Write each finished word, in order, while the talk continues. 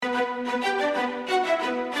Greenlight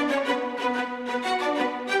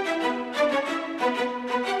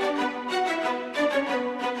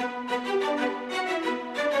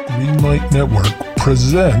Network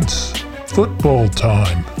presents Football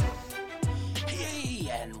Time. Hey,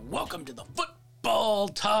 and welcome to the Football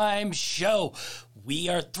Time Show. We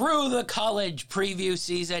are through the college preview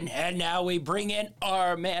season, and now we bring in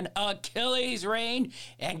our man Achilles Rain.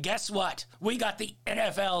 And guess what? We got the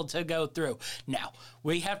NFL to go through. Now,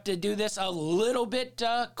 we have to do this a little bit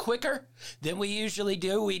quicker than we usually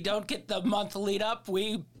do. We don't get the month lead up.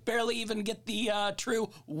 We barely even get the true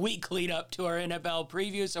week lead up to our NFL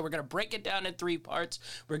preview. So we're going to break it down in three parts.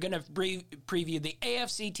 We're going to preview the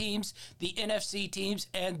AFC teams, the NFC teams,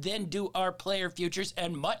 and then do our player futures.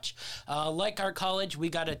 And much like our college, we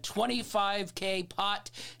got a $25K pot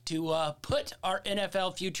to put our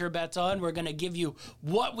NFL future bets on. We're going to give you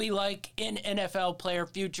what we like in NFL player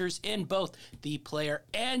futures in both the player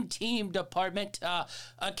and team department.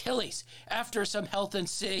 Achilles, after some health and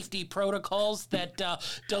safety protocols that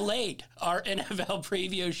delayed our NFL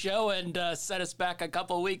preview show and set us back a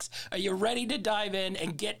couple weeks, are you ready to dive in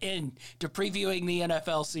and get into previewing the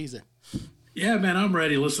NFL season? Yeah, man, I'm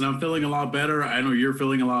ready. Listen, I'm feeling a lot better. I know you're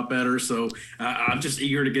feeling a lot better. So I'm just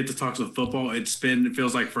eager to get to talk some football. It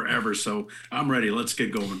feels like forever. So I'm ready. Let's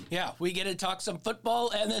get going. Yeah, we get to talk some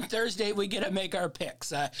football, and then Thursday we get to make our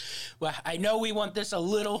picks. Well, I know we want this a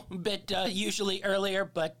little bit usually earlier,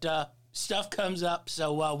 but stuff comes up.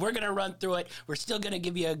 So we're going to run through it. We're still going to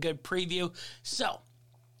give you a good preview. So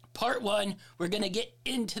part one, we're going to get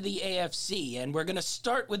into the AFC, and we're going to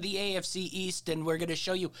start with the AFC East, and we're going to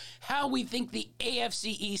show you how we think the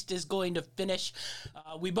AFC East is going to finish.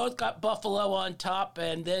 We both got Buffalo on top,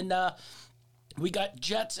 and then we got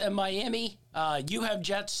Jets and Miami. You have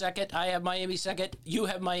Jets second. I have Miami second. You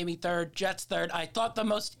have Miami third. Jets third. I thought the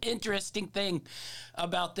most interesting thing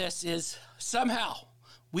about this is somehow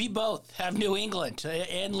we both have New England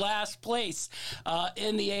in last place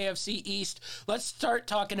in the AFC East. Let's start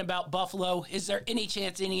talking about Buffalo. Is there any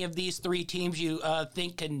chance any of these three teams you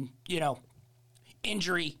think can,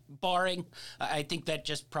 injury barring? I think that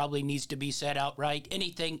just probably needs to be said outright.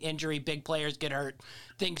 Anything injury, big players get hurt,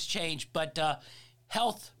 things change. But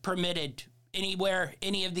health permitted, anywhere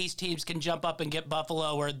any of these teams can jump up and get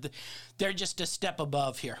Buffalo, or they're just a step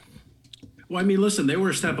above here. Well, I mean, listen, they were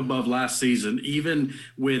a step above last season, even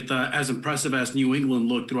with as impressive as New England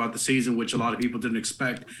looked throughout the season, which a lot of people didn't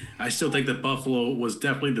expect. I still think that Buffalo was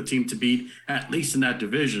definitely the team to beat, at least in that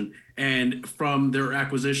division. And from their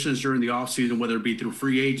acquisitions during the offseason, whether it be through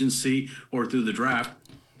free agency or through the draft,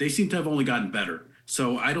 they seem to have only gotten better.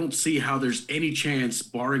 So I don't see how there's any chance,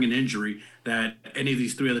 barring an injury, that any of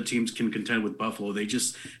these three other teams can contend with Buffalo. They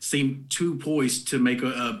just seem too poised to make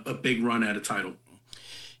a big run at a title.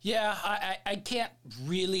 Yeah, I can't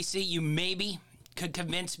really see. You maybe could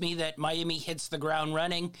convince me that Miami hits the ground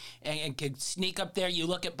running and could sneak up there. You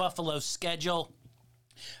look at Buffalo's schedule.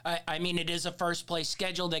 I mean, it is a first-place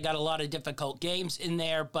schedule. They got a lot of difficult games in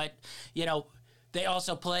there, but, they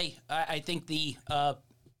also play, I think, the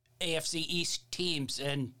AFC East teams.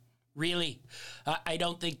 And really, I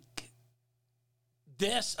don't think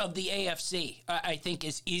this of the AFC, I think,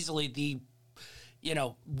 is easily the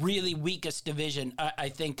really weakest division, I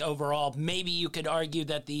think, overall. Maybe you could argue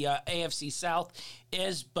that the AFC South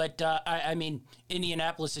is, but I mean,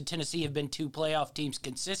 Indianapolis and Tennessee have been two playoff teams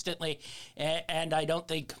consistently, and I don't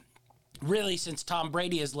think really since Tom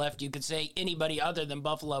Brady has left, you could say anybody other than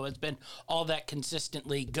Buffalo has been all that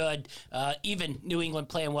consistently good. Even New England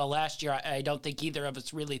playing well last year, I don't think either of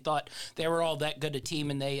us really thought they were all that good a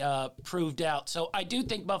team, and they proved out. So I do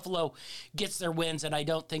think Buffalo gets their wins, and I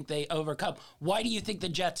don't think they overcome. Why do you think the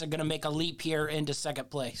Jets are going to make a leap here into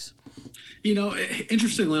second place?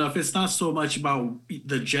 Interestingly enough, it's not so much about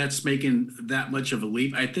the Jets making that much of a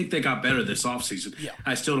leap. I think they got better this offseason. Yeah.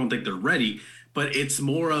 I still don't think they're ready, but it's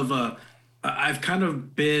more of I've kind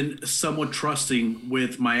of been somewhat trusting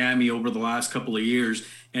with Miami over the last couple of years,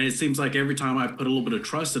 and it seems like every time I put a little bit of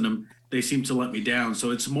trust in them, they seem to let me down. So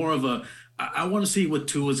it's more of I want to see what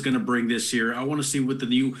Tua's going to bring this year. I want to see what the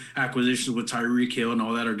new acquisitions with Tyreek Hill and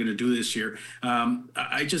all that are going to do this year.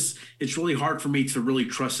 It's really hard for me to really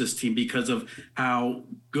trust this team because of how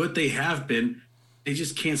good they have been. They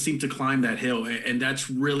just can't seem to climb that hill, and that's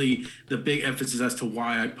really the big emphasis as to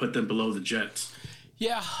why I put them below the Jets.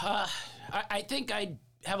 Yeah, I think I'd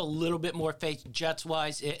have a little bit more faith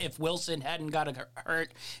Jets-wise if Wilson hadn't got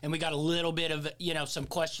hurt and we got a little bit of, some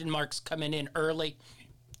question marks coming in early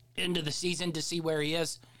into the season to see where he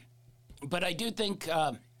is. But I do think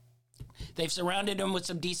they've surrounded him with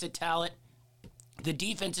some decent talent. The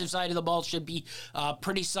defensive side of the ball should be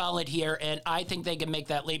pretty solid here, and I think they can make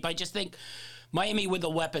that leap. I just think Miami with the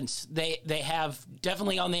weapons they have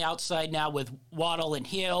definitely on the outside now with Waddle and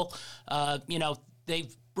Hill.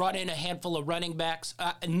 They've brought in a handful of running backs.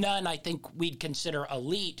 None I think we'd consider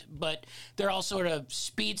elite, but they're all sort of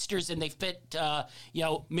speedsters, and they fit,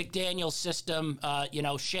 McDaniel's system,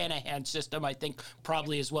 Shanahan's system, I think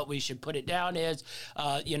probably is what we should put it down as,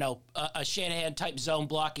 a Shanahan-type zone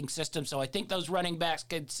blocking system. So I think those running backs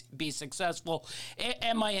could be successful.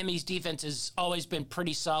 And Miami's defense has always been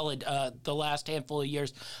pretty solid the last handful of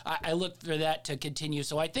years. I look for that to continue.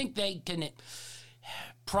 So I think they can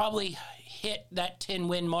probably hit that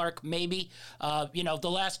 10-win mark, maybe. The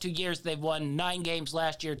last 2 years, they've won 9 games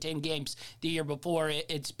last year, 10 games the year before.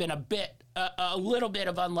 It's been a little bit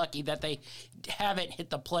of unlucky that they haven't hit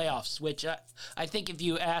the playoffs, which I think if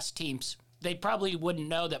you ask teams, they probably wouldn't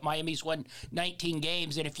know that Miami's won 19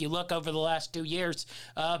 games. And if you look over the last 2 years,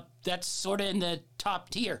 that's sort of in the top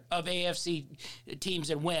tier of AFC teams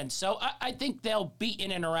and wins. So I think they'll be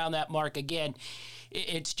in and around that mark again.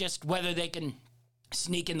 It's just whether they can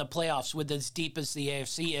sneak in the playoffs with as deep as the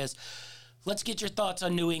AFC is. Let's get your thoughts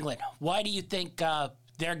on New England. Why do you think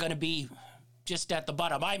they're going to be just at the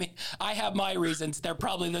bottom? I mean, I have my reasons. They're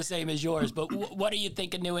probably the same as yours, but what do you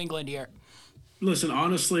think of New England here? Listen,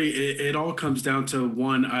 honestly, it all comes down to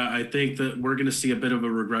one. I think that we're going to see a bit of a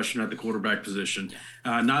regression at the quarterback position.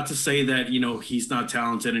 Not to say that, he's not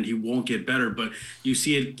talented and he won't get better, but you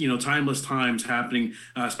see it, timeless times happening,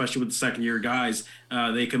 especially with the second-year guys.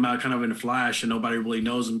 They come out kind of in a flash and nobody really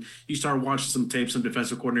knows them. You start watching some tape, some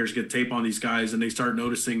defensive coordinators get tape on these guys, and they start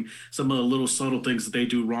noticing some of the little subtle things that they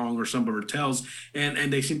do wrong or some of their tells,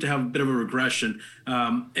 and they seem to have a bit of a regression.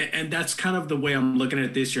 And that's kind of the way I'm looking at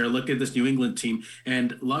it this year. I look at this New England team,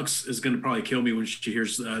 and Lux is going to probably kill me when she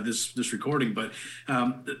hears this recording. But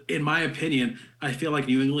in my opinion, I feel like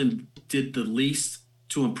New England did the least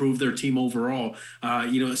to improve their team overall.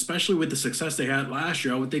 Especially with the success they had last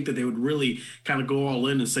year, I would think that they would really kind of go all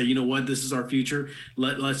in and say, you know what, this is our future.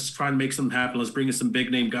 Let's try and make something happen. Let's bring in some big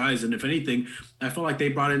name guys. And if anything, I feel like they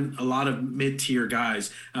brought in a lot of mid-tier guys.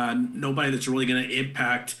 Nobody that's really going to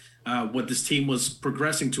impact what this team was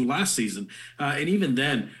progressing to last season. And even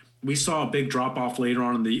then, we saw a big drop off later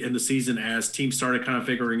on in the season as teams started kind of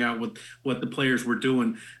figuring out what the players were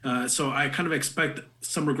doing. So I kind of expect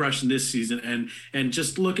some regression this season, and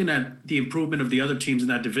just looking at the improvement of the other teams in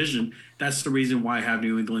that division, that's the reason why I have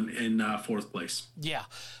New England in 4th place. Yeah,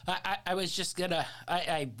 I was just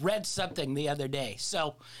I read something the other day.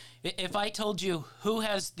 So if I told you who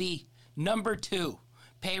has the number 2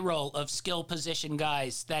 payroll of skill position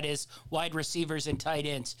guys, that is wide receivers and tight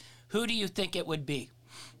ends, who do you think it would be?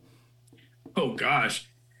 Oh gosh,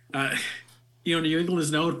 New England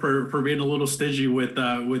is known for being a little stingy with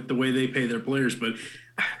the way they pay their players, but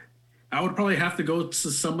I would probably have to go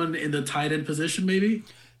to someone in the tight end position, maybe.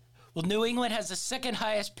 Well, New England has the second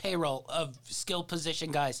highest payroll of skill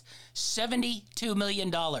position guys, $72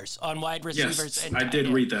 million on wide receivers. Yes, and I did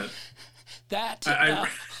read that.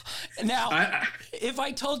 If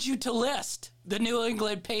I told you to list the New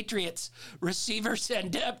England Patriots receivers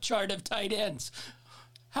and depth chart of tight ends,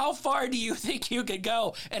 how far do you think you could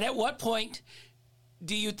go? And at what point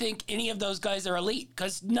do you think any of those guys are elite?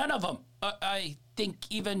 Because none of them, I think,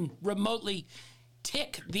 even remotely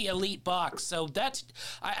tick the elite box. So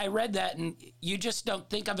I read that, and you just don't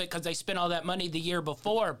think of it because they spent all that money the year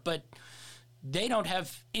before, but they don't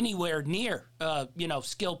have anywhere near,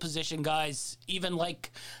 skill position guys, even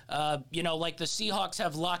like the Seahawks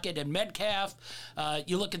have Lockett and Metcalf.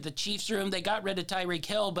 You look at the Chiefs room, they got rid of Tyreek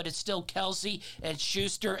Hill, but it's still Kelsey and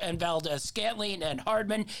Schuster and Valdez-Scantling and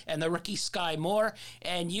Hardman and the rookie Sky Moore.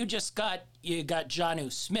 And you got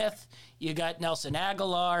Jonnu Smith, you got Nelson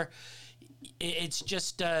Aguilar. It's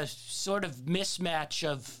just a sort of mismatch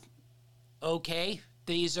of, okay,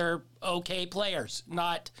 these are okay players,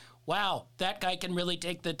 not, wow, that guy can really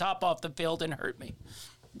take the top off the field and hurt me.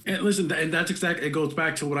 And listen, and that's exactly, it goes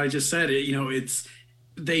back to what I just said. It's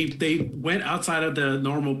they went outside of the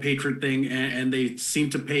normal Patriot thing, and they seem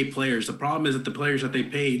to pay players. The problem is that the players that they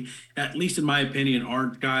paid, at least in my opinion,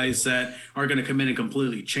 aren't guys that are going to come in and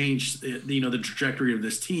completely change the trajectory of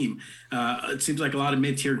this team. It seems like a lot of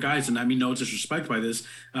mid-tier guys, and I mean no disrespect by this,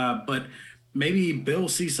 but maybe Bill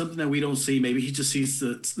sees something that we don't see. Maybe he just sees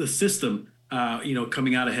the system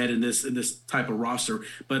coming out ahead in this type of roster.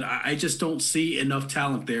 But I just don't see enough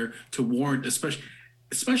talent there to warrant,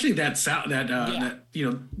 especially that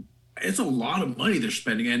it's a lot of money they're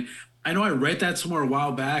spending. And I know I read that somewhere a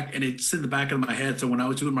while back, and it's in the back of my head. So when I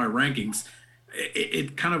was doing my rankings,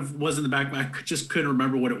 it kind of was in the back. I just couldn't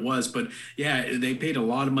remember what it was, but yeah, they paid a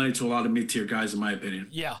lot of money to a lot of mid-tier guys, in my opinion.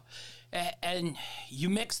 Yeah. And you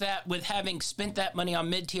mix that with having spent that money on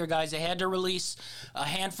mid-tier guys. They had to release a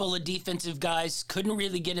handful of defensive guys, couldn't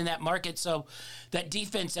really get in that market. So that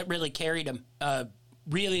defense that really carried them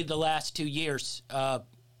really the last 2 years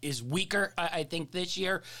is weaker, I think, this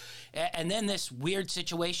year. And then this weird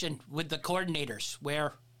situation with the coordinators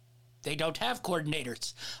where they don't have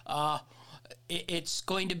coordinators. It's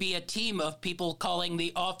going to be a team of people calling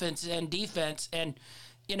the offense and defense. And,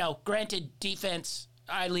 granted, defense,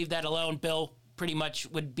 I leave that alone. Bill pretty much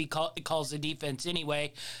would be calls the defense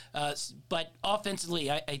anyway. But offensively,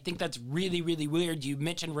 I think that's really, really weird. You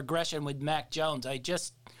mentioned regression with Mac Jones.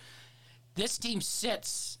 This team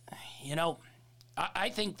sits, I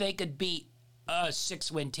think they could beat a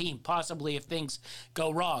 6-win team, possibly if things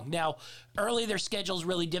go wrong. Now, early their schedule is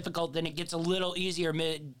really difficult, then it gets a little easier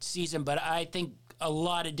mid-season, but I think a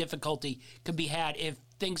lot of difficulty could be had if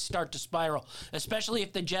things start to spiral, especially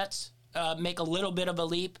if the Jets make a little bit of a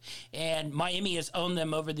leap, and Miami has owned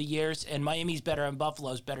them over the years, and Miami's better and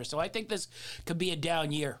Buffalo's better. So I think this could be a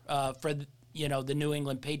down year for the New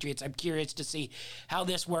England Patriots. I'm curious to see how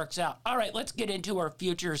this works out. All right, let's get into our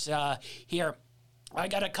futures here. I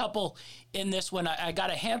got a couple in this one. I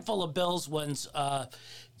got a handful of Bills ones,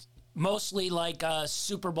 mostly like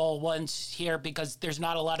Super Bowl ones here because there's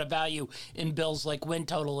not a lot of value in Bills like win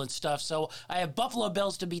total and stuff. So I have Buffalo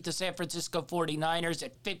Bills to beat the San Francisco 49ers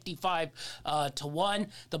at 55-1.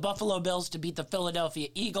 The Buffalo Bills to beat the Philadelphia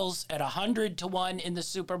Eagles at 100-1 in the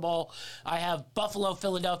Super Bowl. I have Buffalo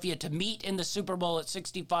Philadelphia to meet in the Super Bowl at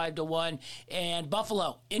 65-1. And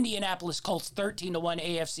Buffalo Indianapolis Colts 13-1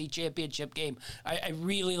 AFC Championship game. I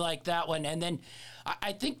really like that one. And then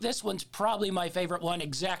I think this one's probably my favorite one.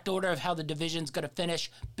 Exact order of how the division's going to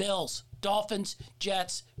finish. Bills, Dolphins,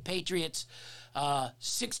 Jets, Patriots.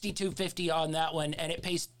 62.50 on that one, and it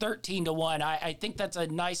pays 13-1. I think that's a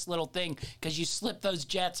nice little thing because you slip those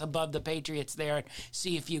Jets above the Patriots there and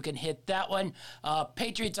see if you can hit that one.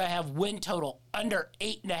 Patriots, I have win total under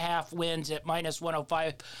 8.5 wins at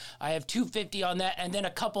 -105. I have 250 on that, and then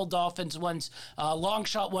a couple Dolphins ones. Long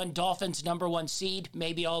shot one, Dolphins #1 seed.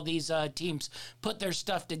 Maybe all these teams put their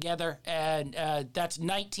stuff together, and that's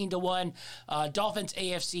 19-1. Dolphins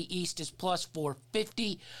AFC East is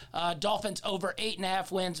 +450. Dolphins over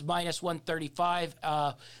 8.5 wins, -135.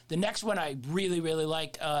 The next one I really, really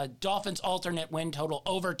like, Dolphins alternate win total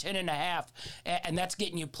over 10.5, and that's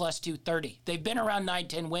getting you +230. They've been around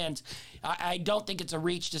 9-10 wins. I don't think it's a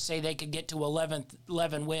reach to say they could get to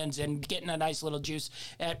 11 wins and getting a nice little juice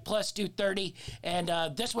at +230. And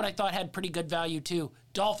this one I thought had pretty good value too.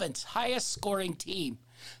 Dolphins, highest scoring team,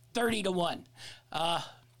 30-1.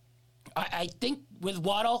 I think with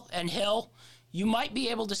Waddle and Hill, you might be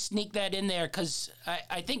able to sneak that in there because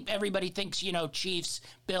I think everybody thinks, Chiefs,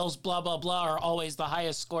 Bills, blah, blah, blah are always the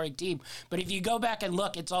highest scoring team. But if you go back and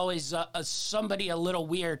look, it's always somebody a little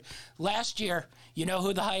weird. Last year, you know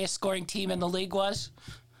who the highest scoring team in the league was?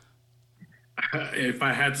 If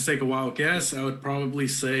I had to take a wild guess, I would probably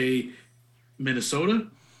say Minnesota.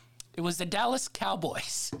 It was the Dallas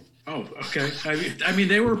Cowboys. Oh, okay. I mean,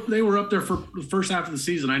 they were up there for the first half of the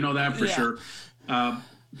season. I know that for sure.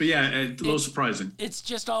 But yeah, a little surprising. It's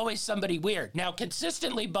just always somebody weird. Now,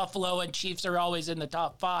 consistently, Buffalo and Chiefs are always in the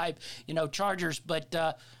top 5, Chargers, but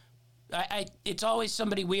it's always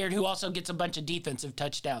somebody weird who also gets a bunch of defensive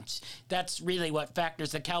touchdowns. That's really what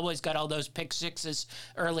factors. The Cowboys got all those pick sixes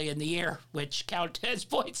early in the year, which count as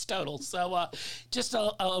points total. So just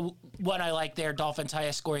a one I like there. Dolphins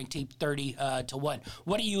highest scoring team, 30-1.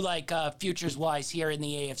 What do you like futures wise here in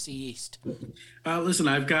the AFC East? Listen,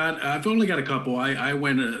 I've only got a couple. I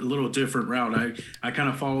went a little different route. I kind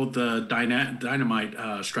of followed the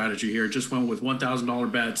dynamite strategy here. Just went with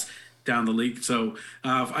 $1,000 bets down the league. So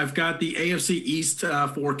I've got the AFC East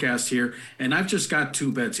forecast here, and I've just got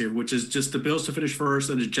 2 bets here, which is just the Bills to finish first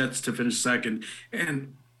and the Jets to finish second.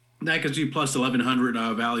 And that gives you plus 1,100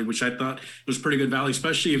 value, which I thought was pretty good value,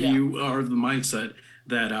 especially if you are of the mindset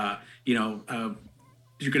that,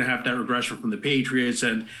 you're going to have that regression from the Patriots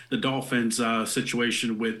and the Dolphins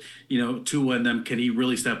situation with, Tua and them. Can he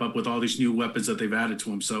really step up with all these new weapons that they've added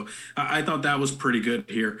to him? So I thought that was pretty good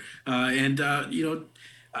here.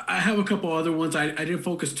 I have a couple other ones. I didn't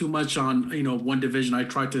focus too much on, one division. I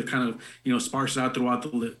tried to kind of, sparse it out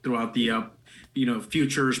throughout the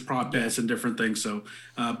futures, prop bets, and different things. So,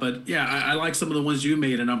 but yeah, I like some of the ones you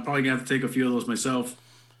made, and I'm probably gonna have to take a few of those myself.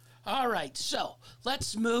 All right, so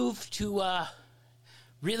let's move to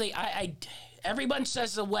really. everyone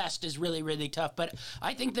says the West is really, really tough, but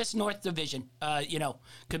I think this North Division,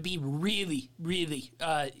 could be really, really,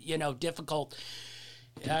 difficult.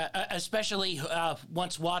 Especially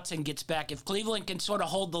once Watson gets back. If Cleveland can sort of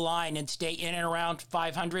hold the line and stay in and around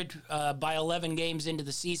 500 by 11 games into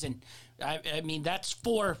the season, I mean, that's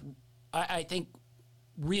four, I think,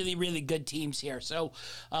 really, really good teams here. So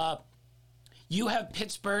you have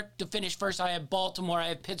Pittsburgh to finish first. I have Baltimore. I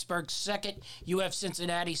have Pittsburgh second. You have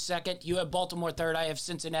Cincinnati second. You have Baltimore third. I have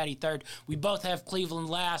Cincinnati third. We both have Cleveland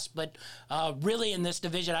last, but really in this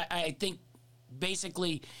division, I think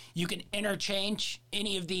basically you can interchange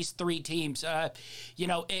any of these three teams.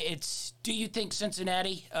 It's, do you think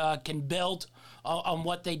Cincinnati can build on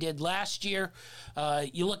what they did last year?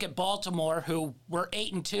 You look at Baltimore, who were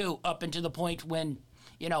 8-2 up until the point when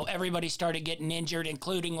everybody started getting injured,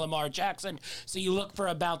 including Lamar Jackson. So you look for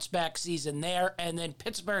a bounce back season there. And then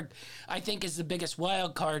Pittsburgh, I think, is the biggest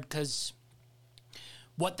wild card because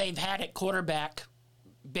what they've had at quarterback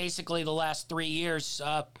basically the last 3 years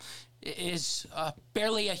is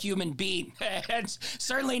barely a human being, and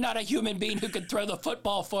certainly not a human being who could throw the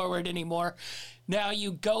football forward anymore. Now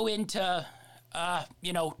you go into,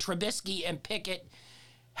 Trubisky and Pickett.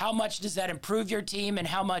 How much does that improve your team, and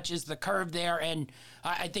how much is the curve there? And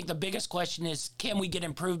I think the biggest question is, can we get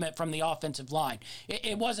improvement from the offensive line?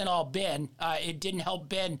 It wasn't all Ben. It didn't help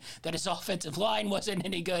Ben that his offensive line wasn't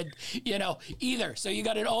any good, either. So you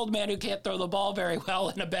got an old man who can't throw the ball very well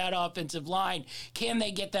and a bad offensive line. Can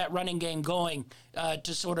they get that running game going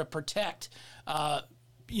to sort of protect,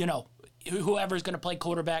 whoever's going to play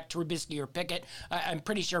quarterback, Trubisky or Pickett? I'm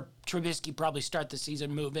pretty sure Trubisky probably start the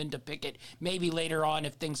season, move into Pickett, maybe later on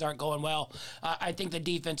if things aren't going well. I think the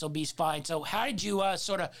defense will be fine. So how did you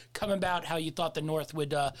sort of come about how you thought the North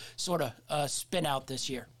would spin out this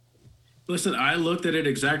year? Listen, I looked at it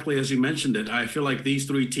exactly as you mentioned it. I feel like these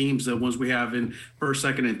three teams, the ones we have in first,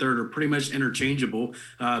 second, and third, are pretty much interchangeable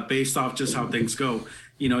based off just how things go.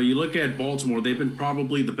 You look at Baltimore, they've been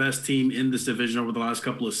probably the best team in this division over the last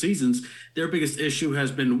couple of seasons. Their biggest issue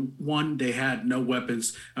has been, one, they had no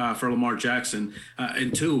weapons for Lamar Jackson,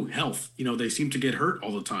 and two, health. They seem to get hurt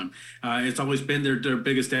all the time. It's always been their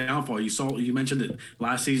biggest downfall. You mentioned it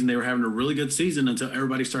last season, they were having a really good season until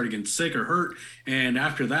everybody started getting sick or hurt. And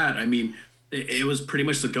after that, it was pretty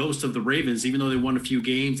much the ghost of the Ravens. Even though they won a few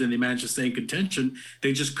games and they managed to stay in contention,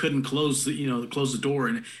 they just couldn't close the door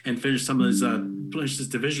and finish finish this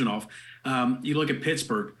division off. You look at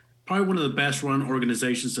Pittsburgh, probably one of the best run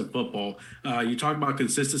organizations in football. You talk about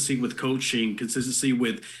consistency with coaching, consistency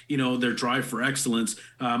with their drive for excellence.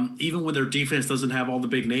 Even when their defense doesn't have all the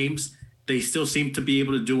big names, they still seem to be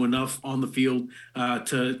able to do enough on the field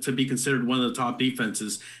to be considered one of the top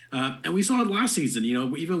defenses. And we saw it last season,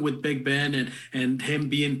 even with Big Ben and him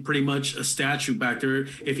being pretty much a statue back there,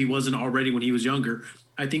 if he wasn't already when he was younger.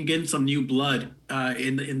 I think getting some new blood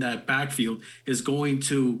in that backfield is going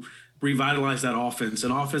to revitalize that offense,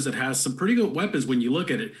 an offense that has some pretty good weapons when you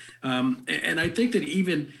look at it. And I think that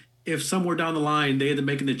even if somewhere down the line they end up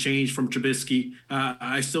making the change from Trubisky,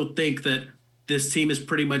 I still think that this team is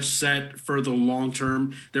pretty much set for the long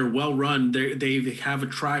term. They're well run. They have a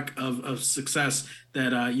track of success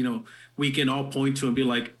that we can all point to and be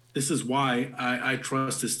like, this is why I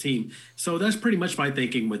trust this team. So that's pretty much my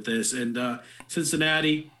thinking with this. And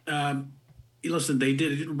Cincinnati, listen, they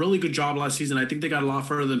did a really good job last season. I think they got a lot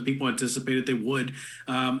further than people anticipated they would.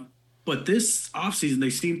 But this offseason, they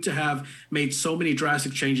seem to have made so many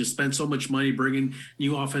drastic changes, spent so much money bringing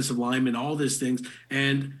new offensive linemen, all these things.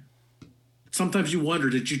 And sometimes you wonder,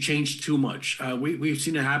 did you change too much? We've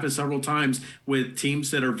seen it happen several times with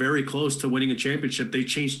teams that are very close to winning a championship. They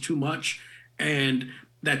changed too much, and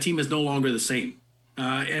that team is no longer the same.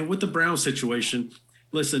 And with the Browns situation,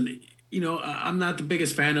 listen, I'm not the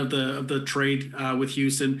biggest fan of the trade with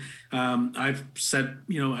Houston. I've said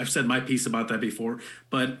my piece about that before,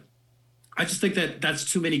 but I just think that that's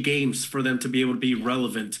too many games for them to be able to be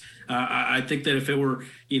relevant. I think that if it were,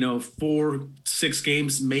 4-6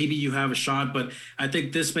 games, maybe you have a shot. But I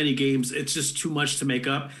think this many games, it's just too much to make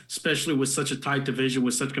up, especially with such a tight division,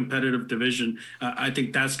 with such competitive division. I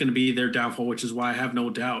think that's going to be their downfall, which is why I have no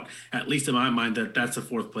doubt, at least in my mind, that that's a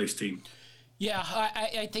fourth place team. Yeah,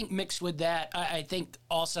 I think mixed with that, I think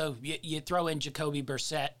also you throw in Jacoby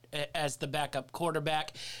Brissett as the backup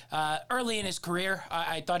quarterback. Early in his career,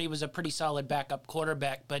 I thought he was a pretty solid backup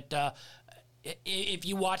quarterback, but if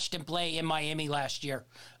you watched him play in Miami last year,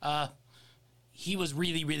 he was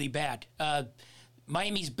really, really bad.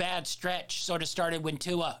 Miami's bad stretch sort of started when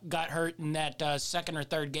Tua got hurt in that second or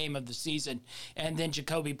third game of the season, and then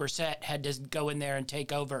Jacoby Brissett had to go in there and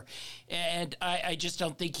take over. And I just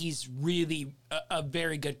don't think he's really a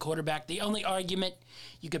very good quarterback. The only argument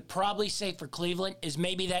you could probably say for Cleveland is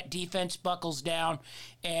maybe that defense buckles down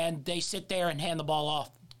and they sit there and hand the ball off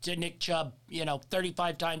to Nick Chubb,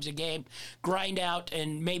 35 times a game, grind out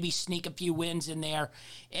and maybe sneak a few wins in there,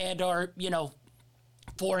 and are,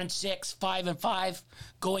 4-6, 5-5,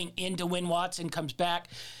 going into when Watson comes back.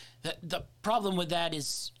 The problem with that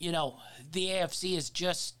is, the AFC is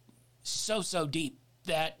just so deep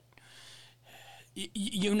that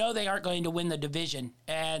they aren't going to win the division,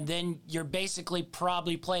 and then you're basically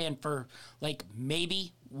probably playing for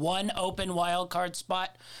maybe one open wild card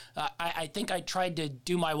spot. I think I tried to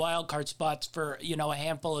do my wild card spots for a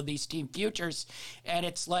handful of these team futures, and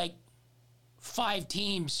it's 5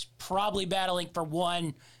 teams probably battling for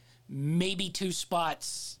one, maybe 2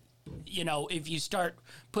 spots, if you start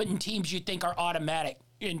putting teams you think are automatic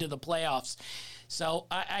into the playoffs. So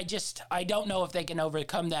I don't know if they can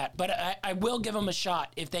overcome that, but I will give them a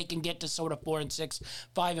shot if they can get to sort of 4-6,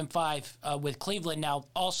 5-5 with Cleveland. Now,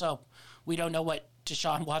 also, we don't know what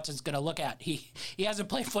Deshaun Watson's going to look at. He hasn't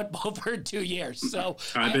played football for 2 years. So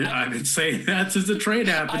I've been saying that since the trade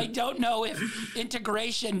happened. I don't know if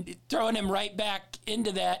integration, throwing him right back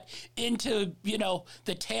into the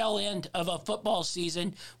tail end of a football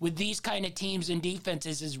season with these kind of teams and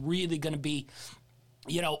defenses is really going to be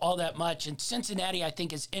all that much. And Cincinnati, I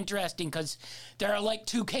think, is interesting because there are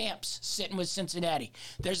 2 camps sitting with Cincinnati.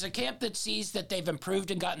 There's a camp that sees that they've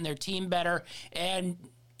improved and gotten their team better, and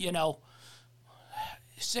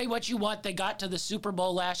say what you want, they got to the Super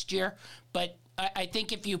Bowl last year, but I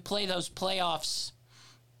think if you play those playoffs,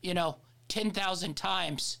 10,000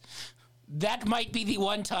 times, that might be the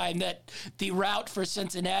one time that the route for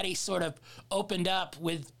Cincinnati sort of opened up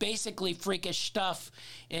with basically freakish stuff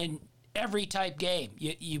in every type game.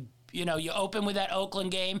 You open with that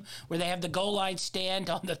Oakland game where they have the goal line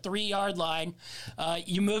stand on the 3-yard line.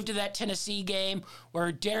 You move to that Tennessee game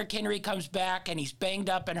where Derrick Henry comes back and he's banged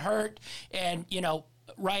up and hurt, and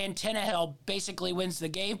Ryan Tannehill basically wins the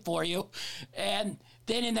game for you. And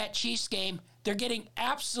then in that Chiefs game, they're getting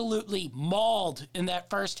absolutely mauled in that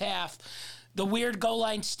first half. The weird goal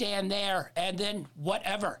line stand there, and then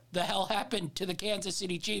whatever the hell happened to the Kansas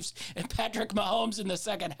City Chiefs and Patrick Mahomes in the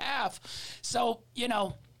second half. So,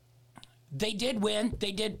 they did win.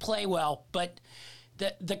 They did play well, but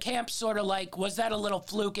the camp's sort of was that a little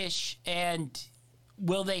flukish, and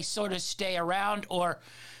will they sort of stay around? Or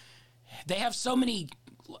they have so many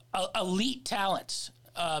elite talents,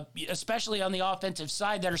 especially on the offensive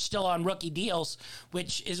side, that are still on rookie deals,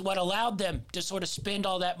 which is what allowed them to sort of spend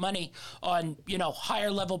all that money on, higher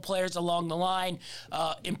level players along the line,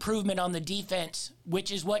 improvement on the defense, which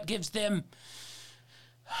is what gives them,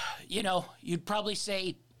 you'd probably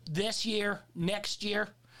say this year, next year,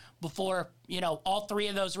 before, all 3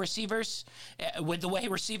 of those receivers, with the way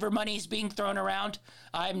receiver money is being thrown around,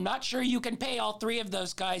 I'm not sure you can pay all 3 of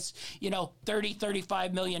those guys,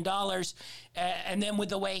 $30-35 million. And then with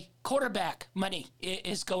the way quarterback money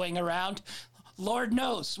is going around, Lord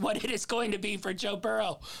knows what it is going to be for Joe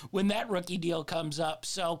Burrow when that rookie deal comes up.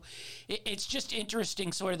 So it's just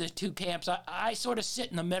interesting, sort of the 2 camps. I sort of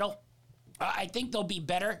sit in the middle. I think they'll be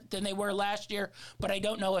better than they were last year, but I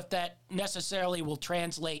don't know if that necessarily will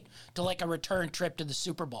translate to a return trip to the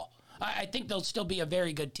Super Bowl. I think they'll still be a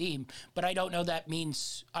very good team, but I don't know that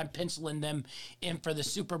means I'm penciling them in for the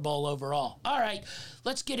Super Bowl overall. All right,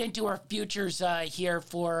 let's get into our futures here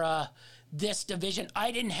for this division. I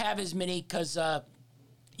didn't have as many because,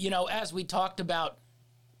 as we talked about,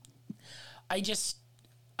 I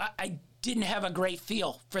didn't have a great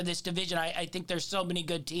feel for this division. I think there's so many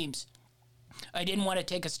good teams. I didn't want to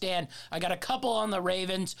take a stand. I got a couple on the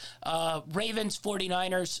Ravens. Ravens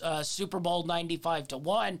 49ers Super Bowl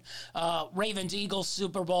 95-1. Ravens Eagles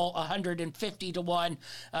Super Bowl 150-1.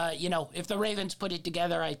 If the Ravens put it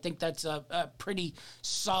together, I think that's a pretty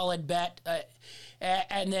solid bet.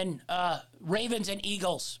 And then Ravens and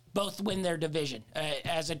Eagles both win their division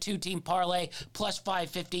as a 2-team parlay, plus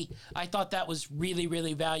 550. I thought that was really,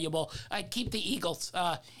 really valuable. I'd keep the Eagles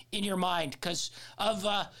in your mind because of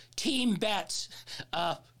team bets.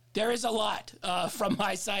 There is a lot from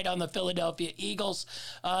my side on the Philadelphia Eagles.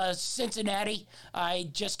 Cincinnati, I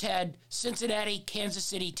just had Cincinnati, Kansas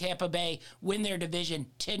City, Tampa Bay win their division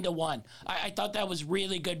 10-1. I thought that was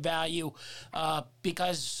really good value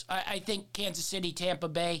because I think Kansas City, Tampa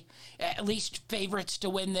Bay, at least favorites to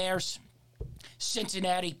win theirs.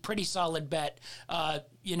 Cincinnati, pretty solid bet,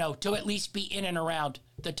 to at least be in and around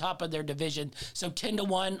the top of their division. So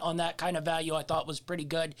 10-1 on that kind of value I thought was pretty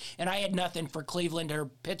good. And I had nothing for Cleveland or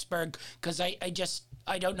Pittsburgh because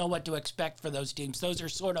I don't know what to expect for those teams. Those are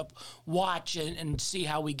sort of watch and see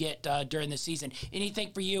how we get during the season.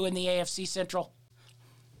 Anything for you in the AFC Central?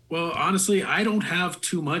 Well, honestly, I don't have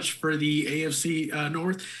too much for the AFC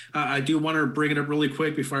North. I do want to bring it up really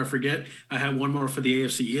quick before I forget. I have one more for the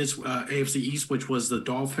AFC East, which was the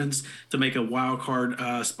Dolphins to make a wild card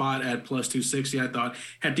spot at plus 260. I thought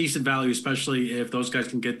had decent value, especially if those guys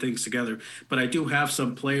can get things together. But I do have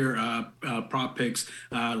some player prop picks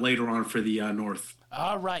later on for the North.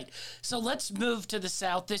 All right. So let's move to the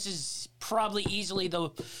South. This is probably easily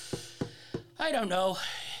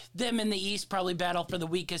them in the East probably battle for the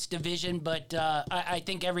weakest division, but I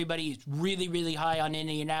think everybody's really, really high on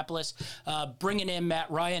Indianapolis. Bringing in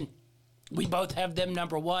Matt Ryan, we both have them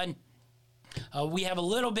number one. We have a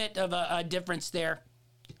little bit of a difference there.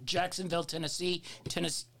 Jacksonville, Tennessee,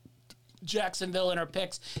 Jacksonville in our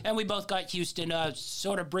picks, and we both got Houston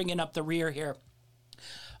sort of bringing up the rear here.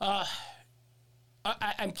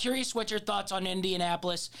 I'm curious what your thoughts on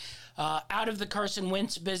Indianapolis. Out of the Carson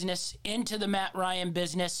Wentz business into the Matt Ryan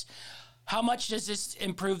business. How much does this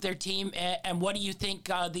improve their team, and what do you think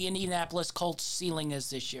the Indianapolis Colts ceiling is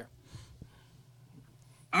this year?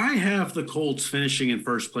 I have the Colts finishing in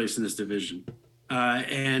first place in this division.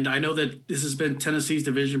 And I know that this has been Tennessee's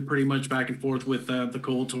division pretty much back and forth with the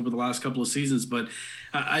Colts over the last couple of seasons, but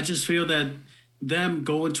I just feel that them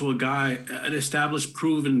going to an established,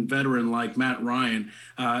 proven veteran like Matt Ryan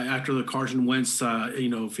after the Carson Wentz,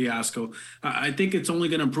 fiasco, I think it's only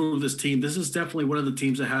going to improve this team. This is definitely one of the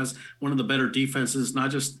teams that has one of the better defenses, not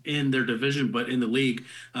just in their division, but in the league.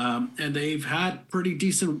 And they've had pretty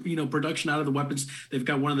decent, production out of the weapons. They've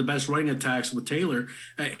got one of the best running attacks with Taylor.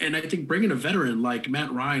 And I think bringing a veteran like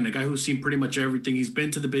Matt Ryan, a guy who's seen pretty much everything, he's been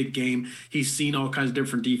to the big game, he's seen all kinds of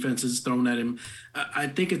different defenses thrown at him. I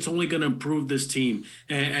think it's only going to improve this team.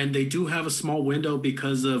 And they do have a small window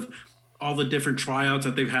because of all the different tryouts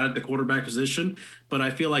that they've had at the quarterback position. But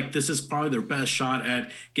I feel like this is probably their best shot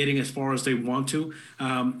at getting as far as they want to.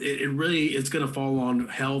 It really is going to fall on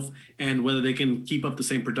health and whether they can keep up the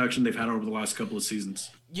same production they've had over the last couple of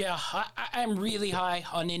seasons. Yeah, I'm really high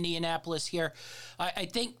on Indianapolis here. I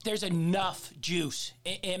think there's enough juice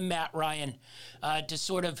in Matt Ryan to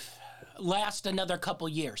sort of last another couple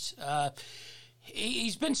years.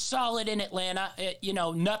 He's been solid in Atlanta,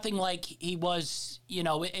 nothing like he was,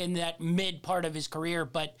 in that mid part of his career,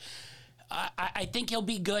 but I think he'll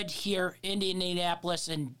be good here in Indianapolis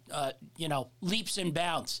and, leaps and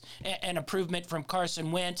bounds, an improvement from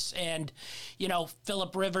Carson Wentz and,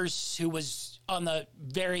 Phillip Rivers, who was on the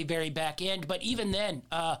very, very back end. But even then,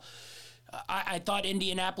 I thought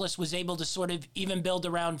Indianapolis was able to sort of even build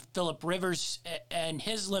around Phillip Rivers and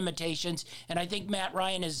his limitations. And I think Matt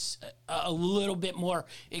Ryan is a little bit more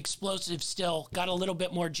explosive still, got a little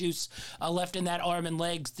bit more juice left in that arm and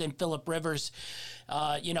legs than Phillip Rivers.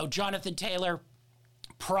 Jonathan Taylor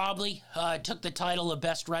probably took the title of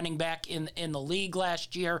best running back in the league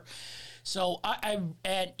last year. So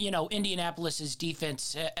Indianapolis's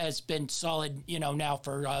defense has been solid, now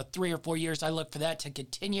for 3 or 4 years. I look for that to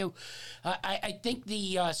continue. I think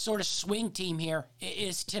the sort of swing team here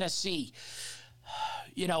is Tennessee.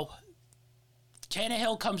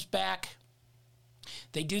 Tannehill comes back.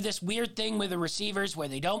 They do this weird thing with the receivers where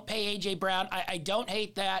they don't pay A.J. Brown. I don't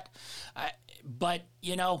hate that. But,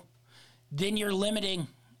 then you're limiting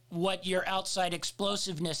what your outside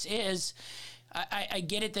explosiveness is. I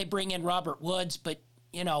get it, they bring in Robert Woods, but,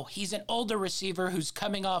 he's an older receiver who's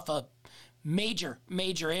coming off a major,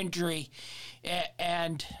 major injury.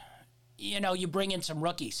 And, you bring in some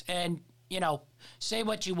rookies. And, say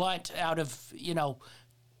what you want out of,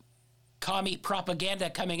 commie propaganda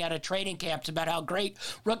coming out of training camps about how great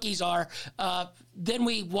rookies are. Then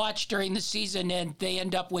we watch during the season and they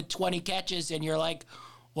end up with 20 catches and you're like,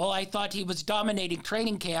 well, I thought he was dominating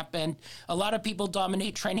training camp, and a lot of people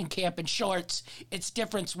dominate training camp in shorts. It's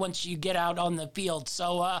different once you get out on the field.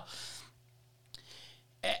 So,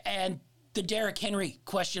 and the Derrick Henry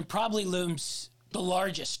question probably looms the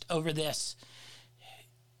largest over this.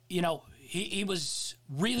 He was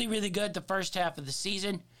really, really good the first half of the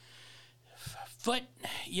season. Foot,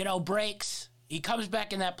 breaks. He comes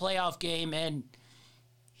back in that playoff game, and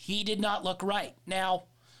he did not look right. Now,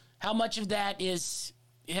 how much of that is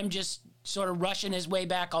him just sort of rushing his way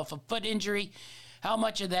back off a foot injury? How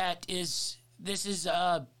much of that is this is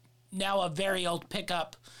now a very old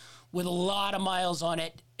pickup with a lot of miles on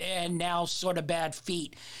it and now sort of bad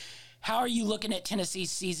feet? how are you looking at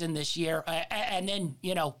Tennessee's season this year? And then,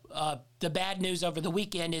 the bad news over the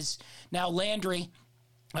weekend is now Landry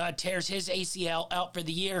tears his ACL out for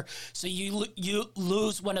the year. So you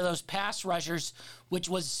lose one of those pass rushers, which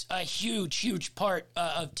was a huge part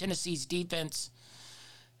of Tennessee's defense,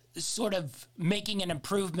 sort of making an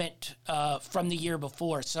improvement from the year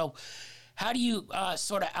before. So how do you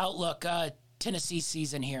sort of outlook Tennessee's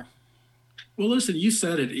season here? Well, listen, you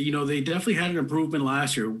said it. They definitely had an improvement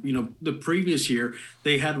last year. The previous year,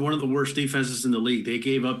 they had one of the worst defenses in the league. They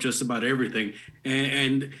gave up just about everything.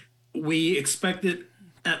 And we expected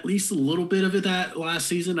at least a little bit of it that last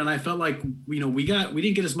season. And I felt like, we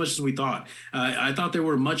didn't get as much as we thought. I thought they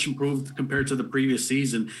were much improved compared to the previous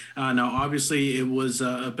season. Now, obviously, it was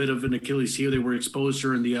a bit of an Achilles heel. They were exposed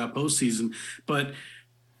during the postseason. But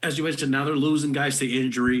as you mentioned, now they're losing guys to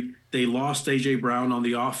injury. They lost A.J. Brown on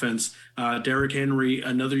the offense. Derrick Henry,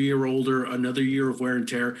 another year older, another year of wear and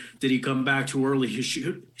tear. Did he come back too early?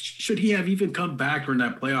 Should he have even come back during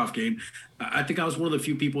that playoff game? I think I was one of the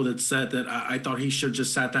few people that said that I thought he should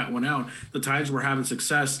just sat that one out. The Titans were having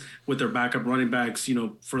success with their backup running backs,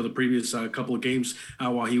 for the previous couple of games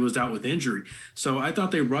while he was out with injury. So I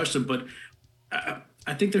thought they rushed him, but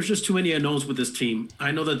I think there's just too many unknowns with this team.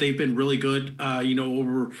 I know that they've been really good,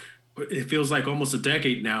 over it feels like almost a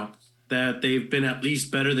decade now that they've been at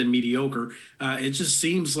least better than mediocre. It just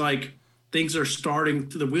seems like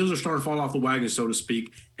the wheels are starting to fall off the wagon, so to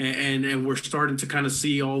speak. And we're starting to kind of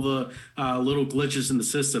see all the little glitches in the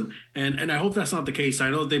system. And I hope that's not the case. I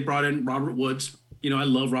know that they brought in Robert Woods. I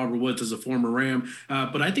love Robert Woods as a former Ram,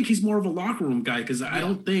 but I think he's more of a locker room guy because I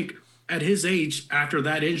don't think at his age, after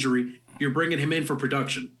that injury, you're bringing him in for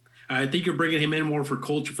production. I think you're bringing him in more for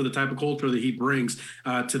culture, for the type of culture that he brings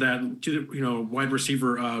to the wide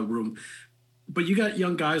receiver room. But you got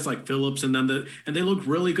young guys like Phillips, and they look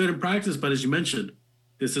really good in practice. But as you mentioned,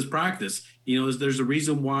 this is practice. There's a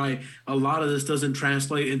reason why a lot of this doesn't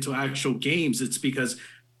translate into actual games. It's because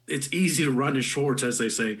it's easy to run in shorts, as they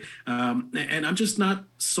say. And I'm just not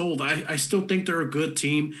sold. I still think they're a good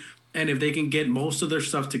team. And if they can get most of their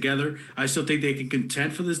stuff together, I still think they can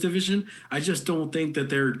contend for this division. I just don't think that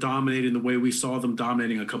they're dominating the way we saw them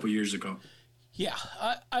dominating a couple years ago. Yeah,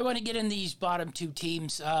 I want to get in these bottom two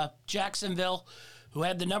teams. Jacksonville, who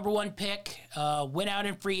had the number one pick, went out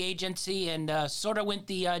in free agency and sort of went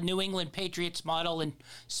the New England Patriots model and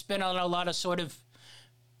spent on a lot of sort of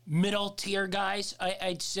middle-tier guys,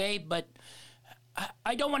 I'd say. But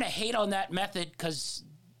I don't want to hate on that method because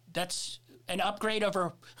that's an upgrade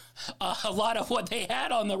over a lot of what they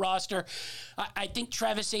had on the roster. I think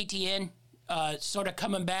Travis Etienne sort of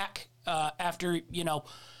coming back after,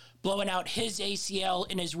 blowing out his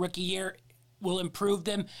ACL in his rookie year will improve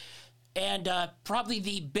them. And probably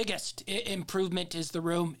the biggest improvement is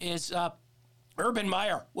Urban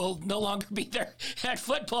Meyer will no longer be their head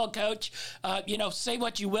football coach. Say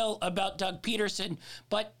what you will about Doug Peterson,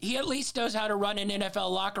 but he at least knows how to run an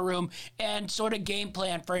NFL locker room and sort of game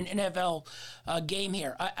plan for an NFL game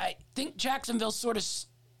here. I think Jacksonville's sort of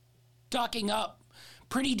stocking up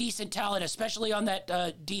pretty decent talent, especially on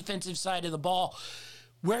that defensive side of the ball.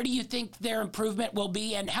 Where do you think their improvement will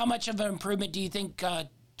be, and how much of an improvement do you think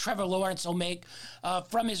Trevor Lawrence will make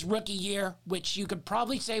from his rookie year, which you could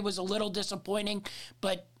probably say was a little disappointing,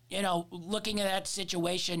 but, looking at that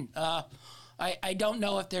situation, I don't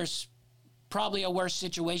know if there's probably a worse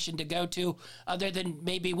situation to go to other than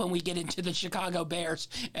maybe when we get into the Chicago Bears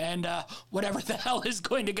and whatever the hell is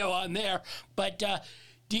going to go on there. But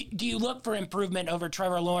do you look for improvement over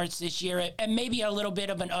Trevor Lawrence this year and maybe a little bit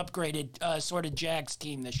of an upgraded sort of Jags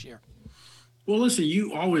team this year? Well, listen,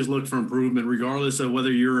 you always look for improvement, regardless of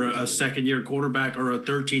whether you're a second-year quarterback or a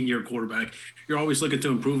 13-year quarterback. You're always looking to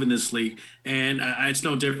improve in this league, and it's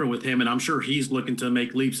no different with him, and I'm sure he's looking to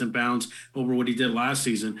make leaps and bounds over what he did last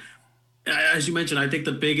season. As you mentioned, I think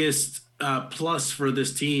the biggest plus for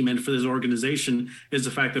this team and for this organization is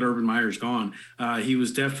the fact that Urban Meyer's gone. He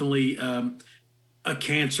was definitely a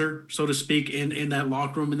cancer, so to speak, in that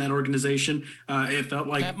locker room, in that organization. It felt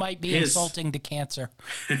like that might be insulting to cancer.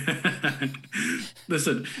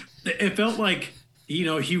 Listen, it felt like,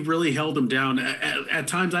 he really held him down at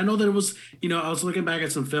times. I know that it was, I was looking back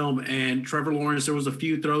at some film, and Trevor Lawrence, there was a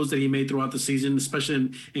few throws that he made throughout the season,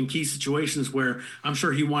 especially in key situations where I'm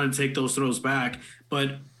sure he wanted to take those throws back,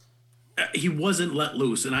 but he wasn't let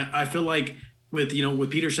loose. And I feel like with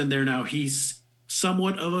Peterson there now, he's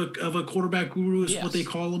somewhat of a quarterback guru is what they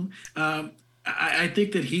call him. I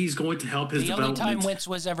think that he's going to help his development. The only time Wentz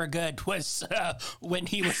was ever good was when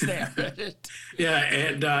he was there. Yeah,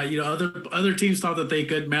 and other teams thought that they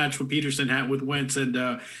could match what Peterson had with Wentz,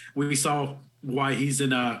 and we saw why he's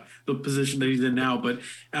in the position that he's in now. But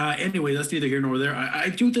anyway, that's neither here nor there. I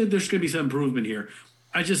do think there's going to be some improvement here.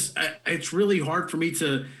 It's really hard for me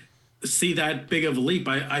to see that big of a leap.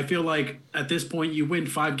 I feel like at this point, you win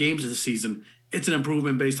 5 games this season, it's an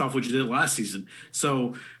improvement based off what you did last season.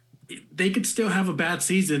 So they could still have a bad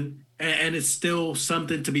season, and it's still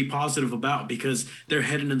something to be positive about because they're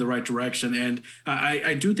heading in the right direction. And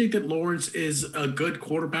I do think that Lawrence is a good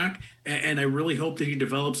quarterback, and I really hope that he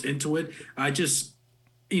develops into it. I just,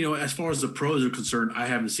 as far as the pros are concerned, I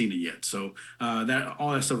haven't seen it yet. So that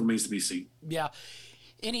all that stuff remains to be seen. Yeah.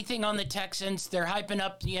 Anything on the Texans? They're hyping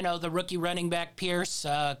up, the rookie running back Pierce.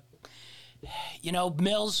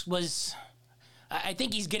 Mills was, I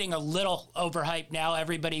think he's getting a little overhyped now.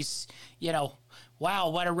 Everybody's, wow,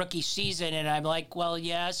 what a rookie season. And I'm like, well,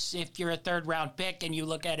 yes, if you're a 3rd-round pick and you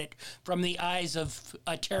look at it from the eyes of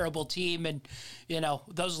a terrible team and,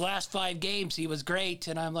 those last 5 games, he was great.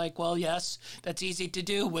 And I'm like, well, yes, that's easy to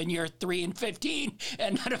do when you're 3-15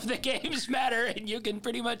 and none of the games matter and you can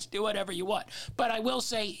pretty much do whatever you want. But I will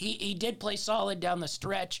say he did play solid down the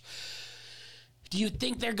stretch. Do you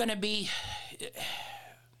think they're going to be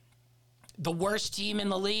the worst team in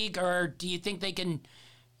the league, or do you think they can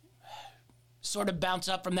sort of bounce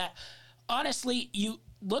up from that? Honestly, you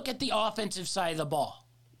look at the offensive side of the ball.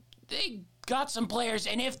 They got some players,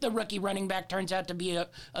 and if the rookie running back turns out to be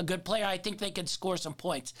a good player, I think they could score some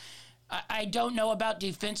points. I don't know about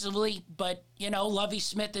defensively, but, Lovie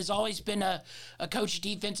Smith has always been a coach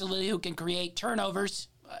defensively who can create turnovers.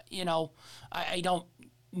 I don't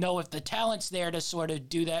know if the talent's there to sort of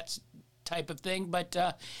do that type of thing, but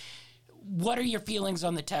what are your feelings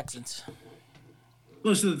on the Texans?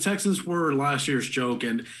 Listen, the Texans were last year's joke,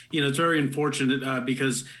 and, it's very unfortunate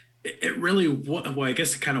because it really, well, I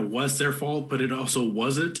guess it kind of was their fault, but it also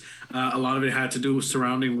wasn't. A lot of it had to do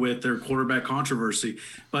surrounding with their quarterback controversy.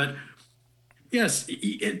 But, yes,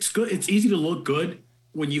 it's good. It's easy to look good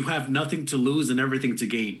when you have nothing to lose and everything to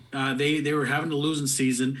gain. They were having a losing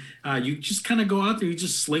season. You just kind of go out there, you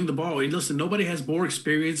just sling the ball. And listen, nobody has more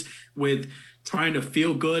experience with trying to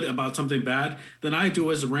feel good about something bad than I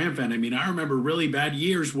do as a Ram fan. I mean, I remember really bad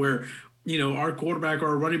years where, our quarterback or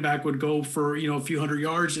our running back would go for, a few hundred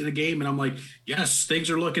yards in a game. And I'm like, yes,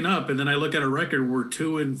 things are looking up. And then I look at a record, we're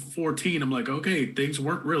 2-14. I'm like, okay, things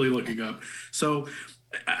weren't really looking up. So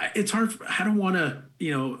it's hard. I don't want to,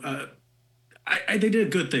 they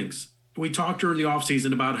did good things. We talked during the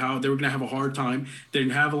offseason about how they were going to have a hard time. They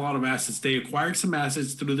didn't have a lot of assets. They acquired some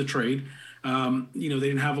assets through the trade. They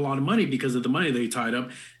didn't have a lot of money because of the money they tied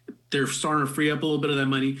up. They're starting to free up a little bit of that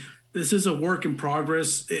money. This is a work in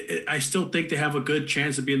progress. I still think they have a good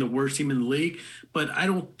chance of being the worst team in the league, but I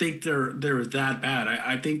don't think they're that bad.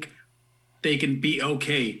 I think they can be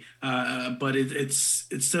okay, but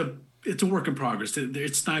it's a work in progress.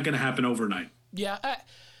 It's not going to happen overnight. Yeah,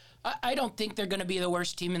 I don't think they're going to be the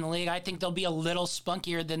worst team in the league. I think they'll be a little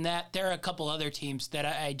spunkier than that. There are a couple other teams that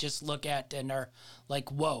I just look at and are like,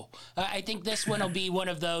 whoa. I think this one will be one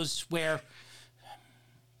of those where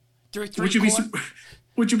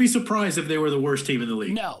Would you be surprised if they were the worst team in the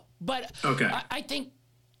league? No, but okay. I think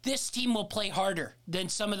this team will play harder than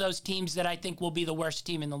some of those teams that I think will be the worst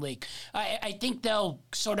team in the league. I think they'll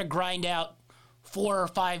sort of grind out 4 or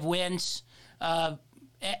 5 wins,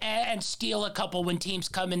 and steal a couple when teams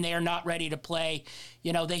come in there not ready to play.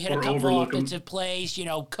 They hit a couple offensive plays.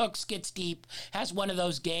 Cooks gets deep, has one of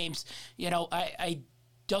those games. I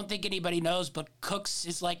don't think anybody knows, but Cooks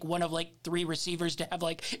is like one of 3 receivers to have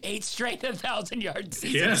 8 straight 1,000-yard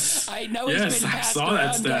seasons. Yes. I know he's been passed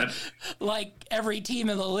around to every team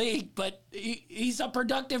in the league, but he's a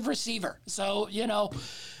productive receiver. So,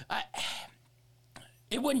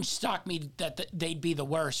 it wouldn't shock me that they'd be the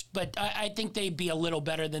worst, but I think they'd be a little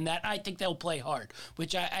better than that. I think they'll play hard,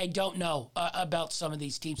 which I don't know about some of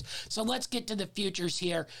these teams. So let's get to the futures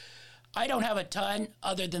here. I don't have a ton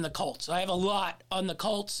other than the Colts. I have a lot on the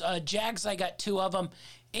Colts. Jags, I got 2 of them.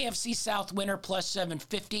 AFC South winner plus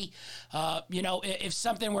 750. If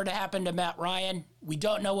something were to happen to Matt Ryan, we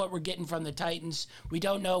don't know what we're getting from the Titans. We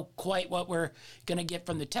don't know quite what we're going to get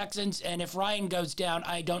from the Texans. And if Ryan goes down,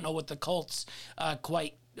 I don't know what the Colts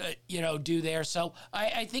do there. So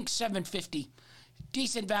I think 750.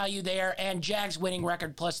 Decent value there. And Jags winning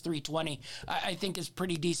record plus 320, I think is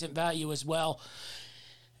pretty decent value as well.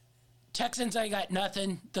 Texans, I got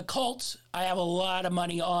nothing. The Colts, I have a lot of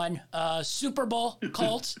money on. Super Bowl,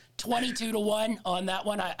 Colts, 22-1 on that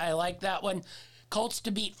one. I like that one. Colts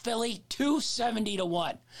to beat Philly,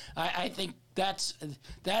 270-1. I think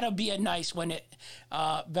that'll be a nice one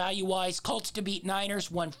value-wise. Colts to beat Niners,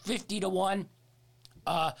 150-1.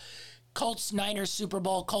 Colts Niners Super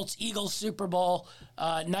Bowl, Colts Eagles Super Bowl,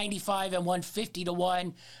 95 and 150 to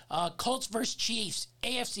 1. Colts versus Chiefs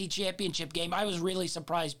AFC Championship game. I was really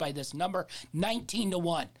surprised by this number, 19 to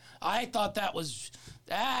 1. I thought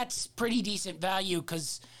that's pretty decent value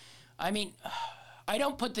because, I mean, I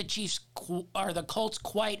don't put the Chiefs or the Colts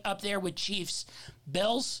quite up there with Chiefs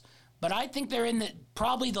Bills, but I think they're in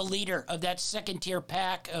probably the leader of that second tier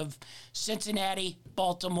pack of Cincinnati,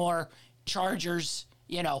 Baltimore, Chargers,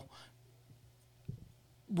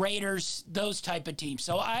 Raiders, those type of teams.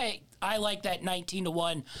 So I like that 19 to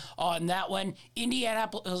 1 on that one.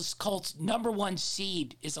 Indianapolis Colts #1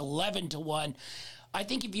 seed is 11 to 1. I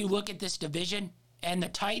think if you look at this division and the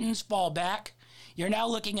Titans fall back, you're now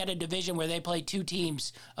looking at a division where they play two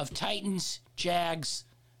teams of Titans, Jags,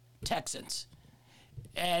 Texans.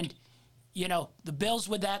 And, the Bills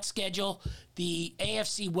with that schedule, the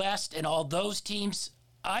AFC West and all those teams,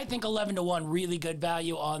 I think 11 to 1, really good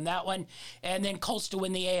value on that one. And then Colts to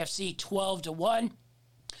win the AFC, 12 to 1.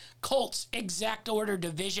 Colts, exact order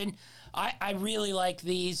division. I really like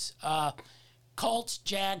these. Colts,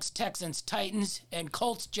 Jags, Texans, Titans, and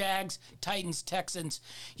Colts, Jags, Titans, Texans.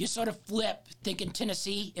 You sort of flip, thinking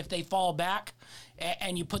Tennessee, if they fall back,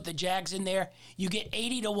 and you put the Jags in there, you get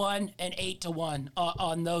 80 to 1 and 8 to 1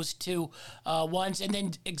 on those two ones. And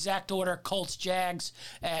then exact order, Colts, Jags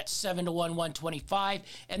at 7 to 1, 125.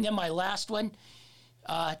 And then my last one,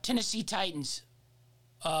 Tennessee Titans.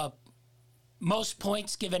 Most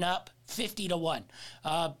points given up, 50 to 1.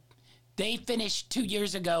 They finished 2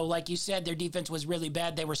 years ago, like you said, their defense was really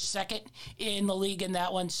bad. They were second in the league in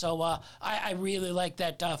that one. So I really like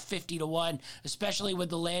that 50 to 1, especially with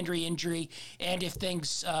the Landry injury. And if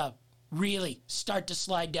things really start to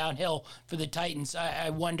slide downhill for the Titans,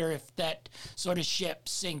 I wonder if that sort of ship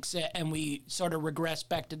sinks and we sort of regress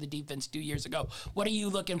back to the defense 2 years ago. What are you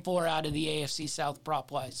looking for out of the AFC South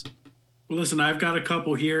prop-wise? Well, listen, I've got a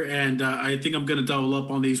couple here, and I think I'm going to double up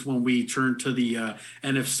on these when we turn to the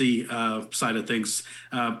NFC side of things.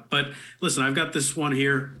 But listen, I've got this one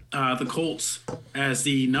here, the Colts as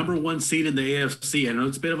the #1 seed in the AFC. I know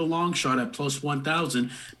it's a bit of a long shot at plus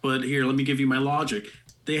 1,000, but here, let me give you my logic.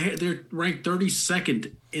 They're ranked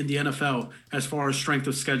 32nd in the NFL as far as strength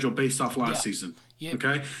of schedule based off last season. Yep.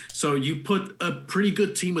 Okay, so you put a pretty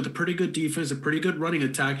good team with a pretty good defense, a pretty good running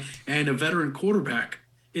attack, and a veteran quarterback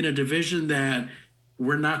in a division that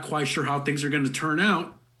we're not quite sure how things are going to turn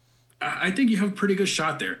out. I think you have a pretty good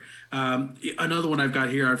shot there. Another one I've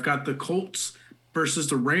got here, I've got the Colts versus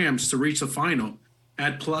the Rams to reach the final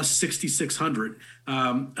at plus 6,600.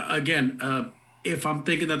 If I'm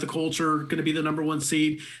thinking that the Colts are going to be the #1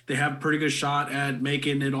 seed, they have a pretty good shot at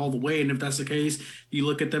making it all the way. And if that's the case, you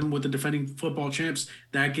look at them with the defending football champs,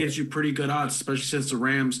 that gives you pretty good odds, especially since the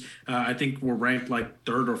Rams, I think, were ranked like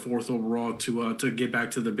 3rd or 4th overall to get back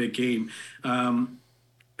to the big game.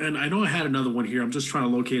 And I know I had another one here. I'm just trying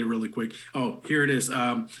to locate it really quick. Oh, here it is.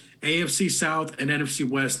 AFC South and NFC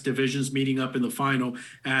West divisions meeting up in the final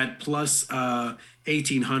at plus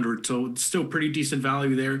 1,800. So it's still pretty decent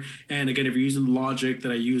value there. And again, if you're using the logic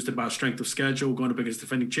that I used about strength of schedule, going up against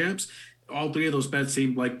defending champs, all three of those bets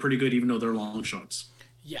seem like pretty good, even though they're long shots.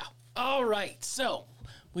 Yeah. All right. So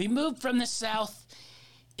we moved from the South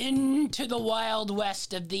into the Wild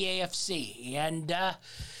West of the AFC. And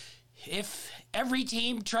if every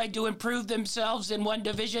team tried to improve themselves in one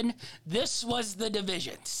division, this was the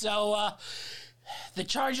division. So the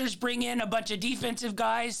Chargers bring in a bunch of defensive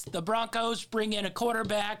guys. The Broncos bring in a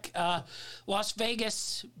quarterback. Las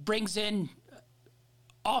Vegas brings in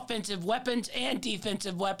offensive weapons and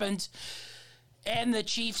defensive weapons. And the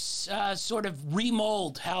Chiefs sort of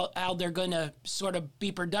remold how they're going to sort of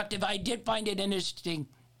be productive. I did find it interesting,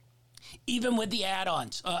 even with the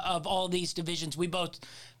add-ons of all these divisions, we both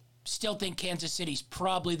still think Kansas City's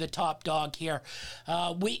probably the top dog here.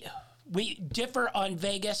 We differ on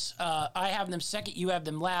Vegas. I have them second. You have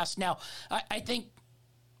them last. Now, I think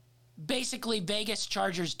basically Vegas,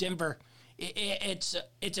 Chargers, Denver, it's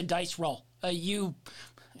a dice roll.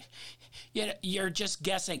 You're just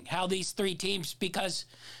guessing how these three teams, because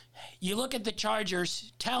you look at the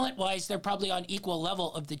Chargers, talent-wise, they're probably on equal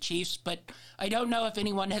level of the Chiefs, but I don't know if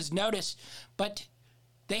anyone has noticed, but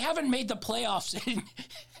they haven't made the playoffs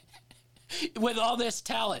with all this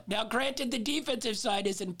talent. Now, granted, the defensive side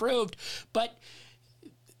is improved, but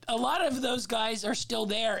a lot of those guys are still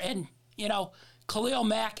there. And, Khalil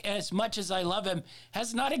Mack, as much as I love him,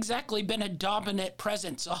 has not exactly been a dominant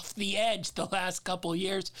presence off the edge the last couple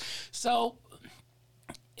years. So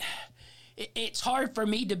it's hard for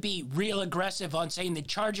me to be real aggressive on saying the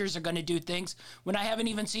Chargers are going to do things when I haven't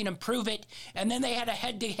even seen them prove it. And then they had a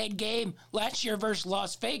head-to-head game last year versus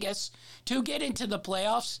Las Vegas to get into the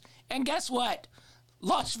playoffs. And guess what?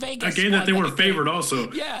 Las Vegas. A game that they were favored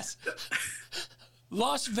also. Yes.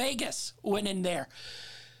 Las Vegas went in there.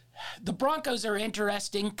 The Broncos are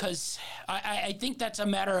interesting because I think that's a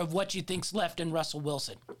matter of what you think's left in Russell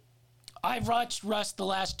Wilson. I've watched Russ the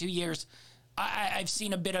last 2 years. I've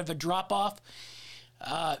seen a bit of a drop-off.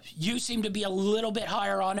 You seem to be a little bit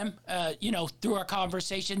higher on him, through our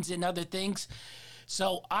conversations and other things.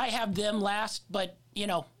 So I have them last, but,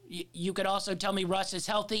 you could also tell me Russ is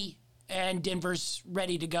healthy and Denver's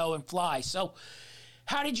ready to go and fly. So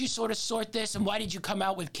how did you sort of sort this, and why did you come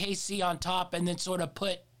out with KC on top and then sort of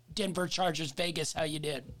put Denver, Chargers, Vegas how you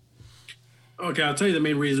did? Okay, I'll tell you the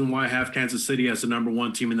main reason why I have Kansas City as the number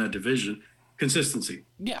one team in that division. Consistency.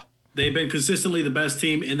 Yeah. They've been consistently the best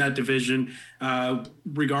team in that division,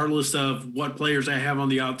 regardless of what players I have on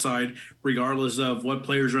the outside, regardless of what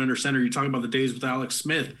players are under center. You talk about the days with Alex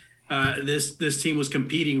Smith. This team was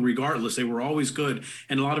competing regardless. They were always good.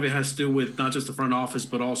 And a lot of it has to do with not just the front office,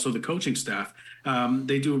 but also the coaching staff.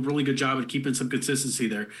 They do a really good job at keeping some consistency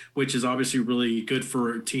there, which is obviously really good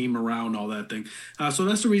for a team around all that thing. So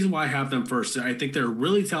that's the reason why I have them first. I think they're a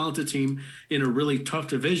really talented team in a really tough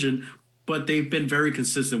division, but they've been very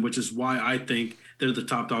consistent, which is why I think they're the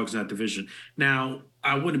top dogs in that division. Now,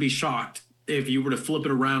 I wouldn't be shocked if you were to flip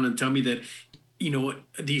it around and tell me that,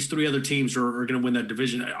 these three other teams are going to win that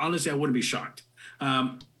division. Honestly, I wouldn't be shocked.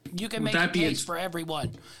 You can make a case for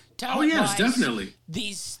everyone. Yes, definitely.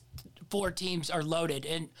 These four teams are loaded.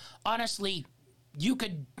 And honestly, you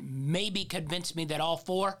could maybe convince me that all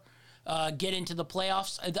four get into the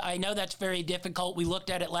playoffs. I know that's very difficult. We looked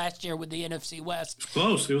at it last year with the NFC West.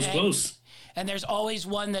 It was close. And there's always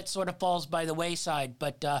one that sort of falls by the wayside.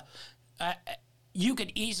 But you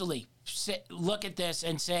could easily look at this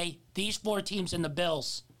and say these four teams in the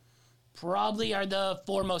Bills probably are the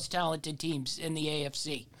four most talented teams in the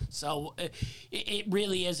AFC. So it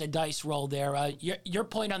really is a dice roll there. Your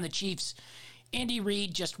point on the Chiefs, Andy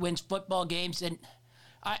Reid just wins football games. And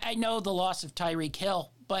I know the loss of Tyreek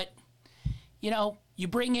Hill, but, you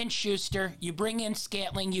bring in Schuster, you bring in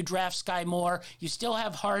Scantling, you draft Sky Moore, you still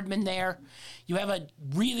have Hardman there. You have a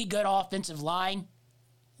really good offensive line.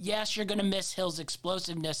 Yes, you're going to miss Hill's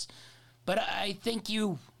explosiveness, but I think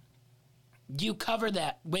you cover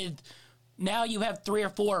that with now you have 3 or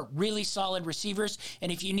 4 really solid receivers,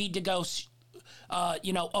 and if you need to go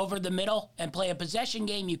over the middle and play a possession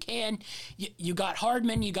game, you can. You got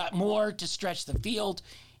Hardman, you got Moore to stretch the field.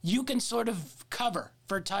 You can sort of cover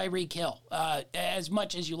for Tyreek Hill as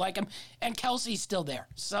much as you like him, and Kelsey's still there.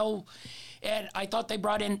 So, and I thought they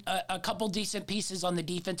brought in a couple decent pieces on the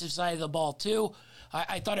defensive side of the ball too.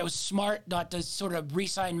 I thought it was smart not to sort of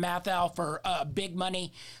re-sign Mathau for big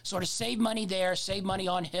money, sort of save money there, save money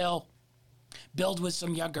on Hill, build with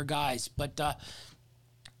some younger guys. But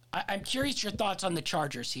I'm curious your thoughts on the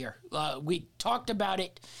Chargers here. We talked about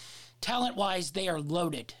it. Talent-wise, they are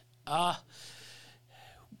loaded. I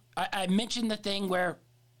mentioned the thing where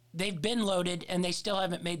they've been loaded and they still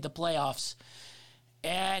haven't made the playoffs.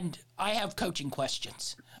 And I have coaching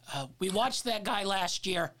questions. We watched that guy last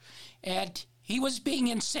year, and he was being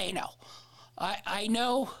insane-o. I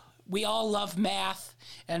know we all love math,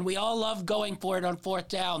 and we all love going for it on fourth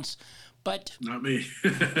downs, but... Not me.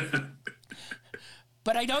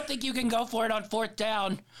 But I don't think you can go for it on fourth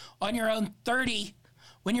down on your own 30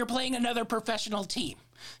 when you're playing another professional team.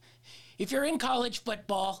 If you're in college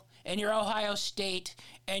football and you're Ohio State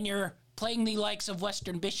and you're playing the likes of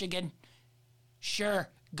Western Michigan, sure,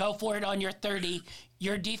 go for it on your 30.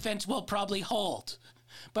 Your defense will probably hold.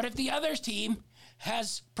 But if the other team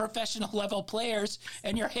has professional level players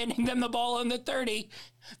and you're handing them the ball on the 30,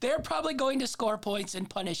 they're probably going to score points and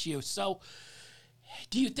punish you. So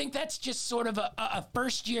do you think that's just sort of a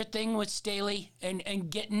first-year thing with Staley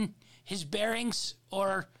and getting his bearings,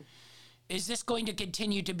 or is this going to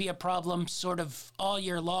continue to be a problem sort of all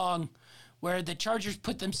year long where the Chargers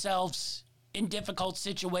put themselves in difficult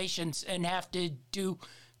situations and have to do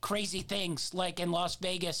crazy things like in Las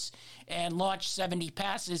Vegas and launch 70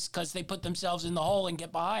 passes because they put themselves in the hole and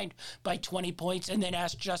get behind by 20 points and then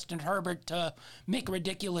ask Justin Herbert to make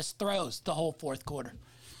ridiculous throws the whole fourth quarter?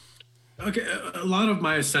 Okay, a lot of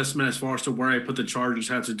my assessment as far as to where I put the Chargers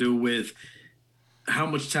had to do with how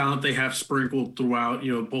much talent they have sprinkled throughout,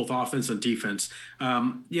 both offense and defense.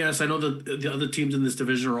 Yes, I know that the other teams in this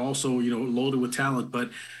division are also, loaded with talent,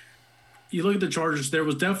 but you look at the Chargers, there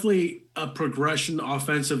was definitely a progression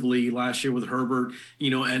offensively last year with Herbert,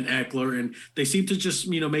 and Eckler, and they seem to just,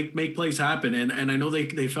 make plays happen. And I know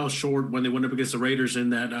they fell short when they went up against the Raiders in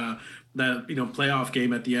that playoff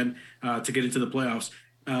game at the end to get into the playoffs.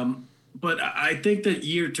 But I think that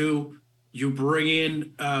year two, you bring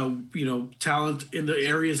in, talent in the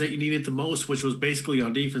areas that you needed the most, which was basically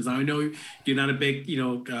on defense. Now, I know you're not a big,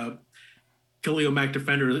 Khalil Mack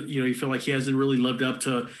defender. You feel like he hasn't really lived up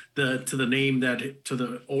to the name to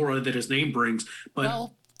the aura that his name brings. But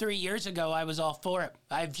well, 3 years ago, I was all for it.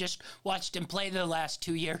 I've just watched him play the last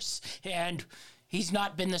 2 years, and he's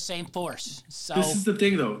not been the same force. So this is the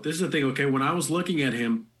thing, though. Okay, when I was looking at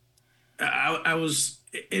him,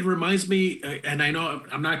 it reminds me, and I know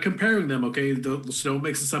I'm not comparing them, okay? So don't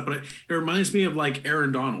mix this up, but it reminds me of like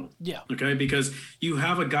Aaron Donald. Yeah. Okay, because you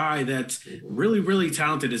have a guy that's really, really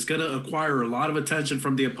talented, is going to acquire a lot of attention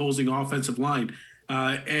from the opposing offensive line.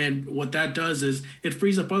 And what that does is it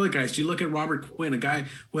frees up other guys. You look at Robert Quinn, a guy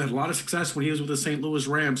who had a lot of success when he was with the St. Louis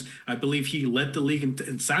Rams. I believe he led the league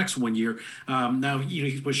in sacks one year. Now,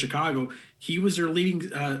 he's with Chicago. He was their leading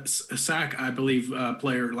sack, I believe,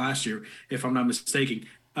 player last year, if I'm not mistaken.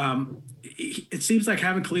 It seems like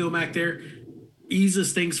having Khalil Mack there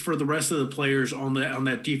eases things for the rest of the players on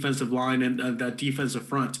that defensive line and that defensive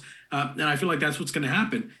front. And I feel like that's what's going to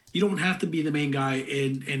happen. You don't have to be the main guy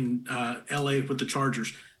in LA with the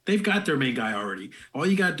Chargers. They've got their main guy already. All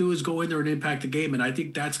you got to do is go in there and impact the game, and I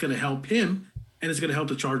think that's going to help him, and it's going to help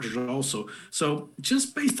the Chargers also. So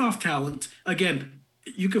just based off talent, again,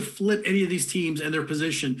 you could flip any of these teams and their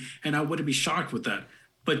position, and I wouldn't be shocked with that.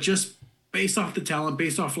 But just based off the talent,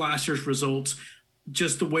 based off last year's results,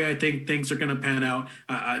 just the way I think things are going to pan out,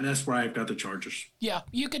 and that's why I've got the Chargers. Yeah,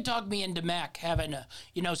 you could talk me into Mac having a,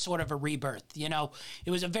 sort of a rebirth.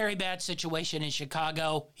 It was a very bad situation in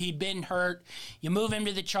Chicago. He'd been hurt. You move him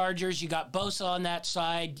to the Chargers. You got Bosa on that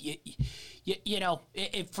side.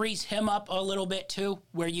 It frees him up a little bit too,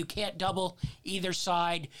 where you can't double either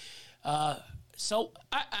side. So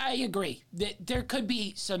I agree that there could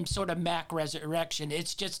be some sort of Mac resurrection.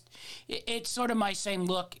 It's sort of my same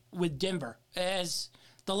look with Denver, as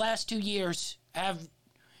the last 2 years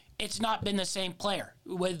it's not been the same player.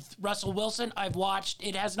 With Russell Wilson, I've watched,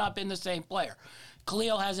 it has not been the same player.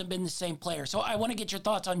 Khalil hasn't been the same player. So I want to get your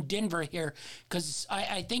thoughts on Denver here, because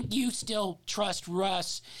I think you still trust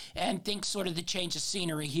Russ and think sort of the change of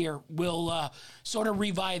scenery here will sort of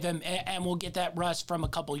revive him, and we'll get that Russ from a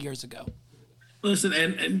couple years ago. Listen,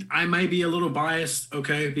 and I might be a little biased,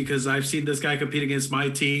 okay, because I've seen this guy compete against my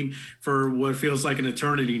team for what feels like an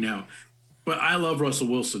eternity now. But I love Russell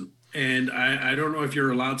Wilson. And I don't know if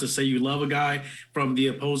you're allowed to say you love a guy from the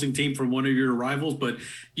opposing team, from one of your rivals, but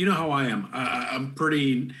you know how I am.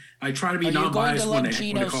 I try to be non-biased when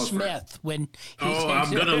it calls for it.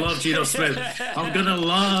 I'm going to love Geno Smith. I'm going to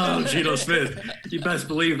love Geno Smith. You best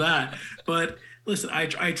believe that. But listen,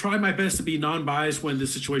 I try my best to be non-biased when the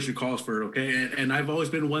situation calls for it, okay? And I've always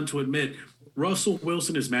been one to admit Russell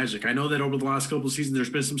Wilson is magic. I know that over the last couple of seasons there's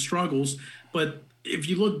been some struggles, but if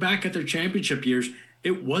you look back at their championship years,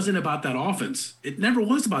 it wasn't about that offense. It never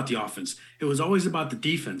was about the offense. It was always about the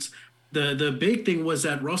defense. The big thing was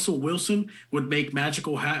that Russell Wilson would make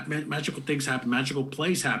magical things happen, magical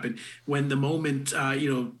plays happen when the moment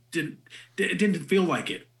didn't feel like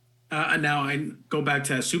it. And now I go back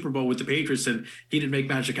to that Super Bowl with the Patriots, and he didn't make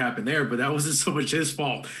magic happen there, but that wasn't so much his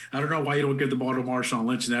fault. I don't know why you don't give the ball to Marshawn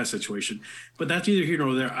Lynch in that situation, but that's either here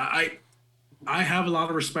nor there. I have a lot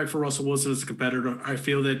of respect for Russell Wilson as a competitor. I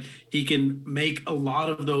feel that he can make a lot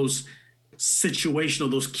of those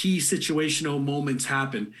key situational moments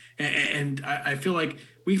happen. And I feel like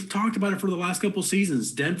we've talked about it for the last couple of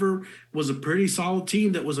seasons. Denver was a pretty solid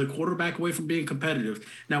team that was a quarterback away from being competitive.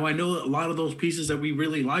 Now, I know a lot of those pieces that we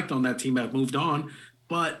really liked on that team have moved on,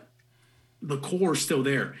 but the core is still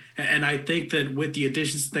there. And I think that with the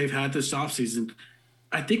additions they've had this offseason,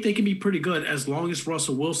 I think they can be pretty good as long as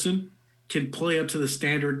Russell Wilson can play up to the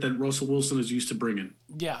standard that Russell Wilson is used to bringing.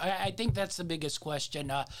 Yeah, I think that's the biggest question.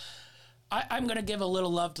 I'm going to give a little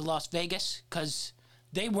love to Las Vegas, because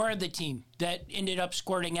they were the team that ended up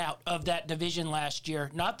squirting out of that division last year.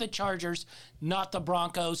 Not the Chargers, not the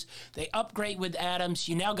Broncos. They upgrade with Adams.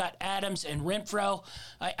 You now got Adams and Renfro.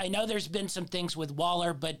 I know there's been some things with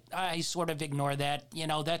Waller, but I sort of ignore that.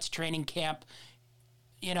 That's training camp.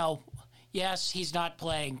 Yes, he's not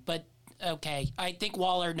playing, but okay, I think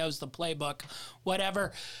Waller knows the playbook.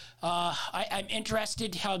 Whatever. I'm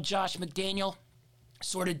interested how Josh McDaniel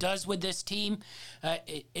sort of does with this team.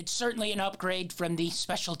 It's certainly an upgrade from the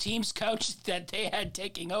special teams coach that they had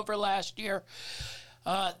taking over last year.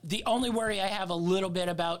 The only worry I have a little bit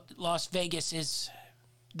about Las Vegas is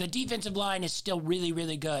the defensive line is still really,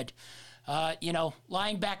 really good.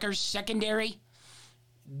 Linebackers, secondary,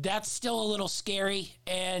 that's still a little scary,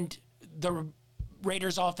 and the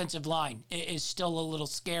Raiders' offensive line is still a little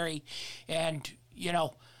scary. And,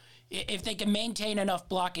 if they can maintain enough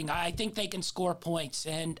blocking, I think they can score points.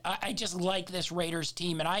 And I just like this Raiders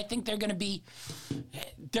team, and I think they're going to be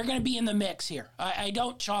in the mix here. I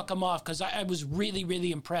don't chalk them off because I was really,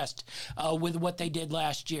 really impressed with what they did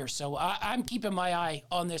last year. So I'm keeping my eye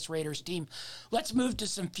on this Raiders team. Let's move to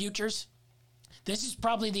some futures. This is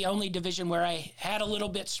probably the only division where I had a little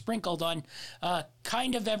bit sprinkled on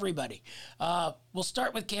kind of everybody. We'll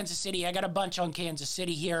start with Kansas City. I got a bunch on Kansas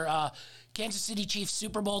City here. Kansas City Chiefs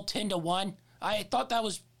Super Bowl 10-1. I thought that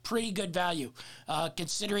was pretty good value,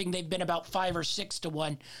 considering they've been about 5 or 6 to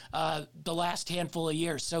 1 the last handful of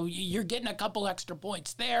years. So you're getting a couple extra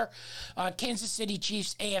points there. Kansas City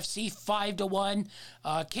Chiefs AFC 5-1.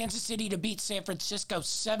 Kansas City to beat San Francisco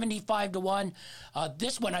 75-1.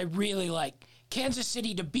 This one I really like. Kansas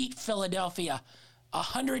City to beat Philadelphia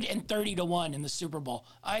 130-1 in the Super Bowl.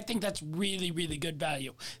 I think that's really, really good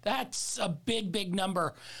value. That's a big, big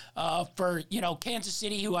number for, Kansas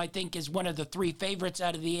City, who I think is one of the 3 favorites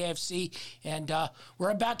out of the AFC. And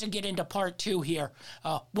we're about to get into part 2 here.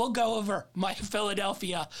 We'll go over my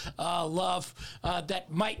Philadelphia love that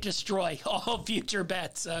might destroy all future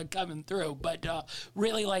bets coming through. But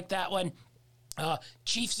really like that one.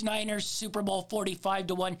 Chiefs Niners Super Bowl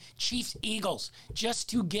 45-1. Chiefs Eagles just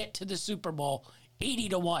to get to the Super Bowl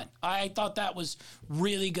 80-1. I thought that was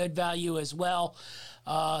really good value as well.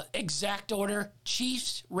 Exact order: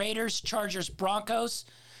 Chiefs, Raiders, Chargers, Broncos.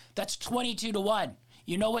 That's 22-1.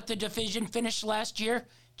 You know what the division finished last year?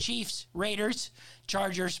 Chiefs, Raiders,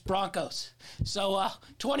 Chargers, Broncos. So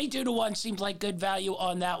 22-1 seems like good value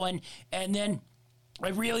on that one. And then I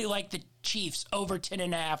really like the Chiefs over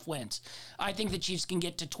 10.5 wins. I think the Chiefs can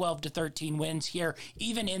get to 12 to 13 wins here,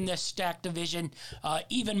 even in this stacked division.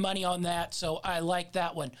 Even money on that, so I like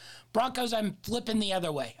that one. Broncos, I'm flipping the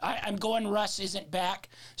other way. I'm going Russ isn't back.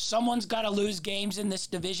 Someone's got to lose games in this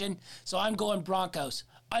division, so I'm going Broncos.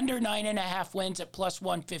 Under 9.5 wins at plus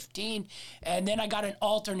 115. And then I got an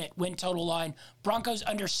alternate win total line. Broncos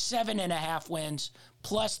under 7.5 wins,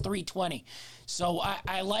 plus 320. So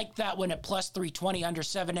I like that one at plus 320 under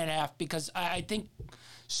 7.5 because I think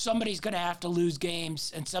somebody's going to have to lose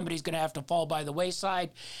games and somebody's going to have to fall by the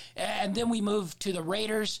wayside. And then we move to the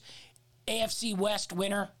Raiders. AFC West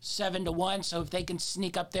winner 7-1. So if they can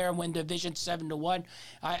sneak up there and win division 7-1,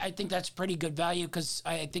 I think that's pretty good value because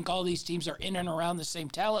I think all these teams are in and around the same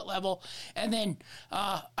talent level. And then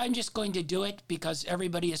I'm just going to do it because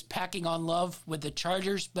everybody is packing on love with the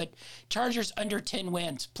Chargers, but Chargers under 10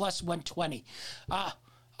 wins plus 120.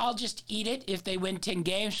 I'll just eat it if they win 10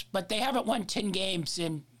 games, but they haven't won 10 games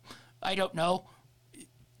in, I don't know,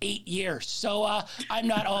 8 years. So I'm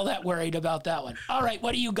not all that worried about that one. All right,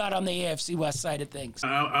 what do you got on the AFC West side of things?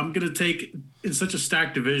 I'm going to take, in such a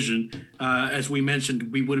stacked division, as we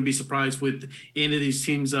mentioned, we wouldn't be surprised with any of these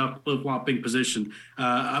teams flip-flopping position.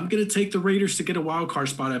 I'm going to take the Raiders to get a wild card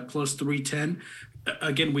spot at plus 310.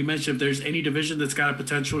 Again, we mentioned if there's any division that's got a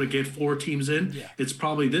potential to get 4 teams in, it's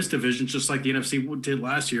probably this division, just like the NFC did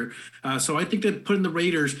last year. So I think that putting the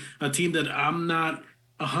Raiders, a team that I'm not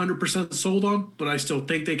 100% sold on, but I still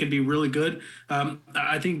think they can be really good.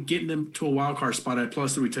 I think getting them to a wild card spot at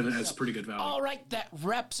plus 310 is pretty good value. All right, that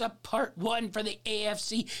wraps up part 1 for the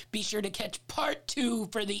AFC. Be sure to catch part 2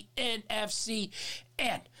 for the NFC.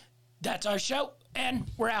 And that's our show, and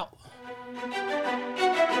we're out.